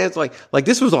in the stands.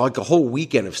 This was a whole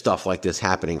weekend of stuff like this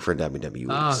happening for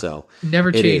WWE. So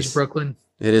never changed, Brooklyn.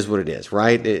 It is what it is,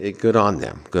 right? Good on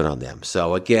them. Good on them.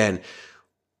 So again,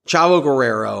 Chavo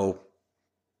Guerrero,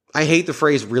 I hate the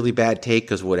phrase really bad take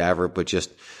because whatever, but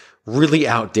just really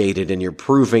outdated, and you're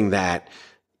proving that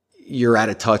you're out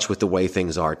of touch with the way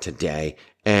things are today.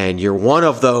 And you're one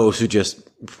of those who just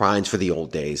pines for the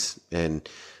old days. And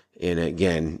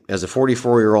again, as a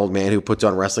 44-year-old man who puts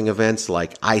on wrestling events,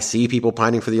 I see people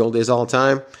pining for the old days all the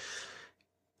time.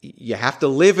 You have to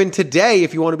live in today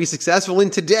if you want to be successful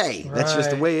in today. Right. That's just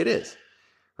the way it is.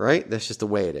 Right? That's just the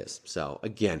way it is. So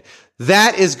again,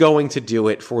 that is going to do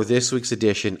it for this week's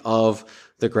edition of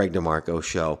the Greg DeMarco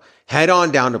Show. Head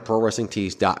on down to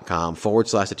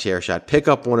ProWrestlingTees.com/thechairshot. Pick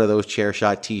up one of those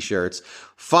Chairshot t-shirts.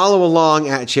 Follow along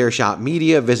at Chairshot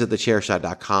Media. Visit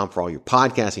thechairshot.com for all your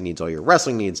podcasting needs, all your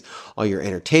wrestling needs, all your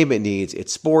entertainment needs.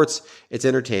 It's sports, it's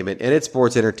entertainment, and it's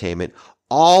sports entertainment,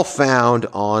 all found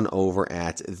on over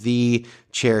at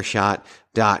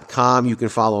thechairshot.com. You can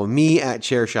follow me at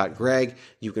Chairshot Greg.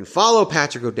 You can follow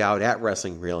Patrick O'Dowd at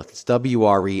Wrestling Real. It's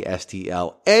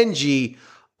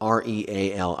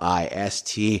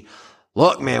WRESTLNGREALIST.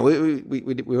 Look, man, we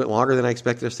went longer than I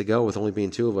expected us to go with only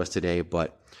being two of us today,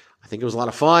 but I think it was a lot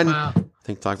of fun. Wow. I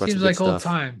think talk about Seems some good like old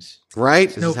stuff. Times, right?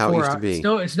 This is how it used to be.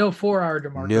 It's no 4-hour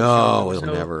DeMarco. No,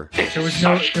 it'll never. There was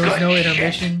no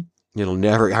intermission. It'll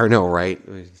never. I know, right?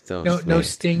 No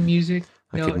Sting music.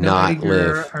 I could not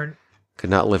live. Could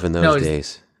not live in those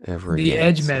days ever again. The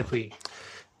Edge medley.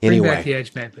 Anyway, bring back the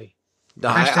Edge medley.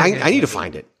 I need to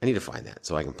find it. I need to find that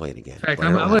so I can play it again. In fact,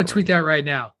 I'm going to tweet that right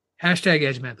now. Hashtag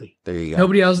Edge medley. There you go.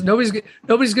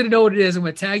 Nobody's going to know what it is. I'm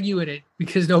going to tag you in it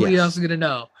because nobody else is going to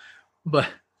know. But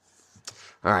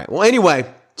all right. Well, anyway,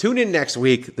 tune in next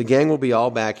week. The gang will be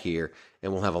all back here,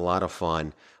 and we'll have a lot of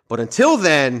fun. But until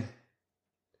then,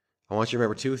 I want you to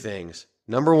remember two things.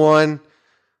 Number one,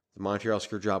 the Montreal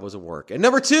Screwjob was a work. And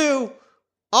number two,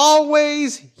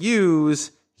 always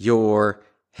use your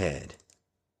head.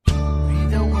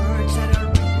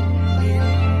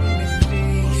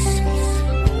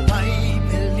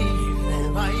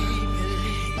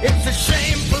 It's a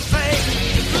shameful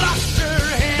fate, you've lost your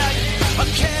head. A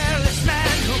careless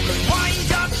man who could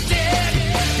wind up dead.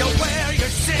 You wear your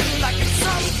sin like it's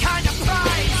some kind of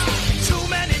prize. Too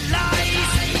many lies.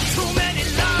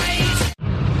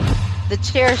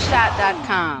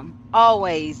 TheChairShot.com.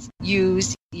 Always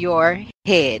use your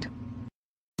head.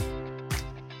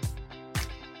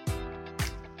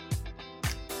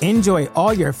 Enjoy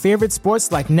all your favorite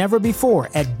sports like never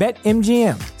before at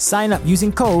BetMGM. Sign up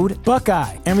using code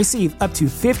Buckeye and receive up to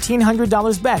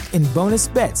 $1,500 back in bonus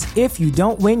bets if you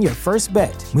don't win your first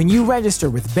bet. When you register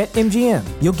with BetMGM,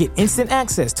 you'll get instant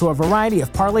access to a variety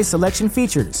of parlay selection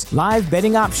features, live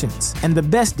betting options, and the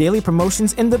best daily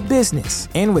promotions in the business.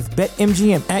 And with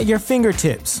BetMGM at your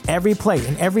fingertips, every play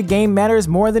and every game matters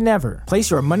more than ever.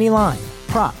 Place your money line,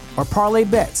 prop, or parlay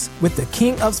bets with the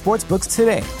king of sportsbooks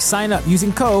today. Sign up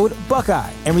using code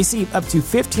Buckeye and receive up to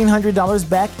 $1,500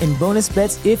 back in bonus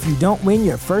bets if you don't win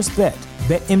your first bet.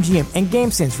 BetMGM and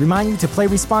GameSense remind you to play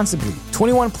responsibly.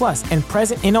 21 plus and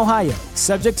present in Ohio,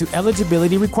 subject to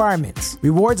eligibility requirements.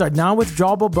 Rewards are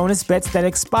non-withdrawable bonus bets that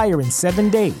expire in 7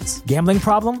 days. Gambling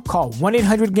problem? Call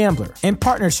 1-800-GAMBLER. In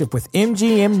partnership with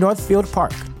MGM Northfield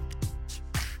Park.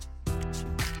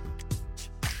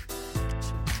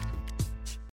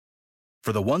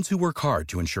 For the ones who work hard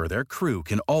to ensure their crew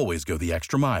can always go the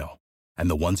extra mile, and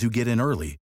the ones who get in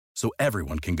early so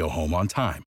everyone can go home on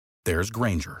time, there's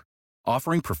Grainger,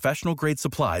 offering professional-grade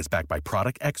supplies backed by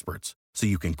product experts so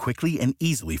you can quickly and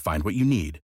easily find what you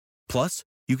need. Plus,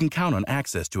 you can count on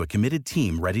access to a committed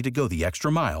team ready to go the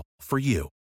extra mile for you.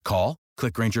 Call,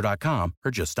 click Grainger.com,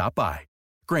 or just stop by.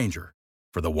 Grainger,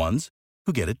 for the ones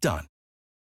who get it done.